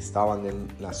que estaban en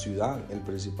la ciudad, el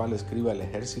principal escriba del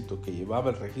ejército que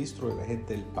llevaba el registro de la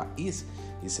gente del país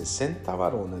y 60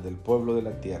 varones del pueblo de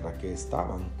la tierra que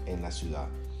estaban en la ciudad.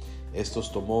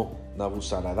 Estos tomó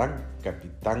Nabuzaradán,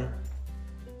 capitán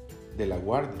de la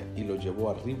guardia, y lo llevó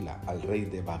a Ribla al rey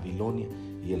de Babilonia,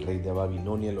 y el rey de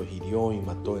Babilonia lo hirió y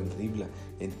mató en Ribla,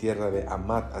 en tierra de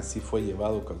Amat. Así fue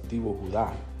llevado cautivo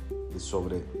Judá de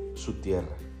sobre su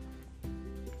tierra.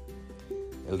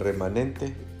 El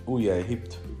remanente huye a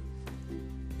Egipto.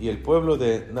 Y el pueblo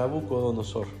de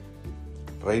Nabucodonosor,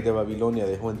 rey de Babilonia,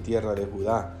 dejó en tierra de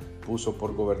Judá, puso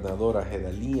por gobernador a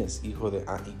Gedalías, hijo de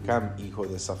Ahicam, hijo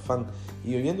de Safán.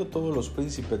 Y oyendo todos los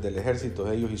príncipes del ejército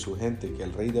de ellos y su gente que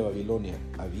el rey de Babilonia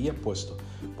había puesto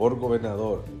por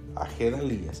gobernador a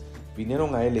Gedalías,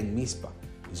 vinieron a él en Mizpa,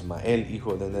 Ismael,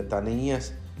 hijo de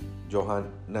Netanías,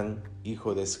 Johanán,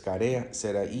 hijo de Escarea,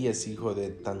 Seraías, hijo de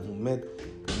Tanhumet,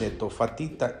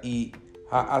 Netofatita, y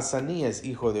Jaazanías,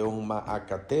 hijo de un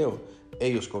Maacateo,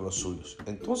 ellos con los suyos.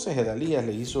 Entonces Gedalías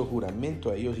le hizo juramento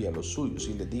a ellos y a los suyos,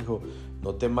 y les dijo: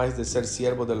 no temáis de ser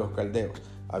siervos de los caldeos,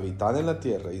 habitad en la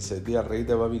tierra y servid al rey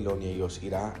de Babilonia, y os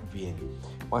irá bien.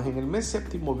 Mas en el mes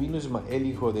 7 vino Ismael,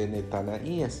 hijo de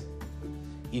Netanaías,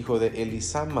 hijo de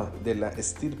Elisama, de la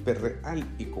estirpe real,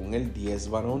 y con él 10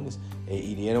 varones, e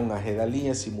hirieron a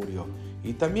Gedalías y murió,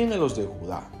 y también a los de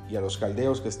Judá y a los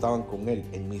caldeos que estaban con él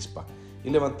en Mizpa. Y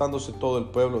levantándose todo el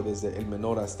pueblo, desde el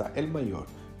menor hasta el mayor,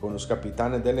 con los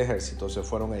capitanes del ejército, se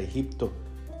fueron a Egipto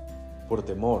por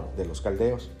temor de los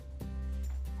caldeos.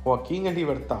 Joaquín es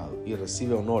libertado y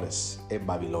recibe honores en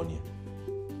Babilonia.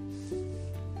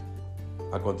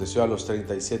 Aconteció a los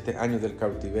 37 años del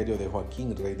cautiverio de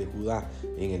Joaquín, rey de Judá,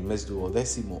 en el mes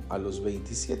 12, a los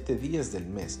 27 días del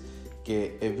mes,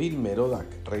 que Evil-Merodac,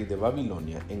 rey de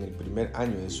Babilonia, en el primer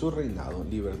año de su reinado,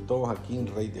 libertó a Joaquín,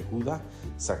 rey de Judá,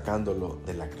 sacándolo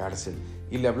de la cárcel,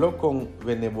 y le habló con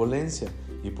benevolencia,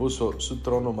 y puso su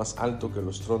trono más alto que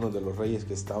los tronos de los reyes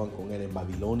que estaban con él en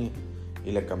Babilonia,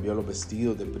 y le cambió los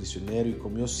vestidos de prisionero, y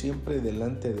comió siempre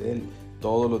delante de él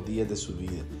todos los días de su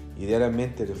vida, y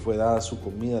diariamente le fue dada su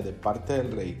comida de parte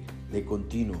del rey, de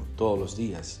continuo todos los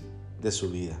días de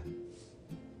su vida.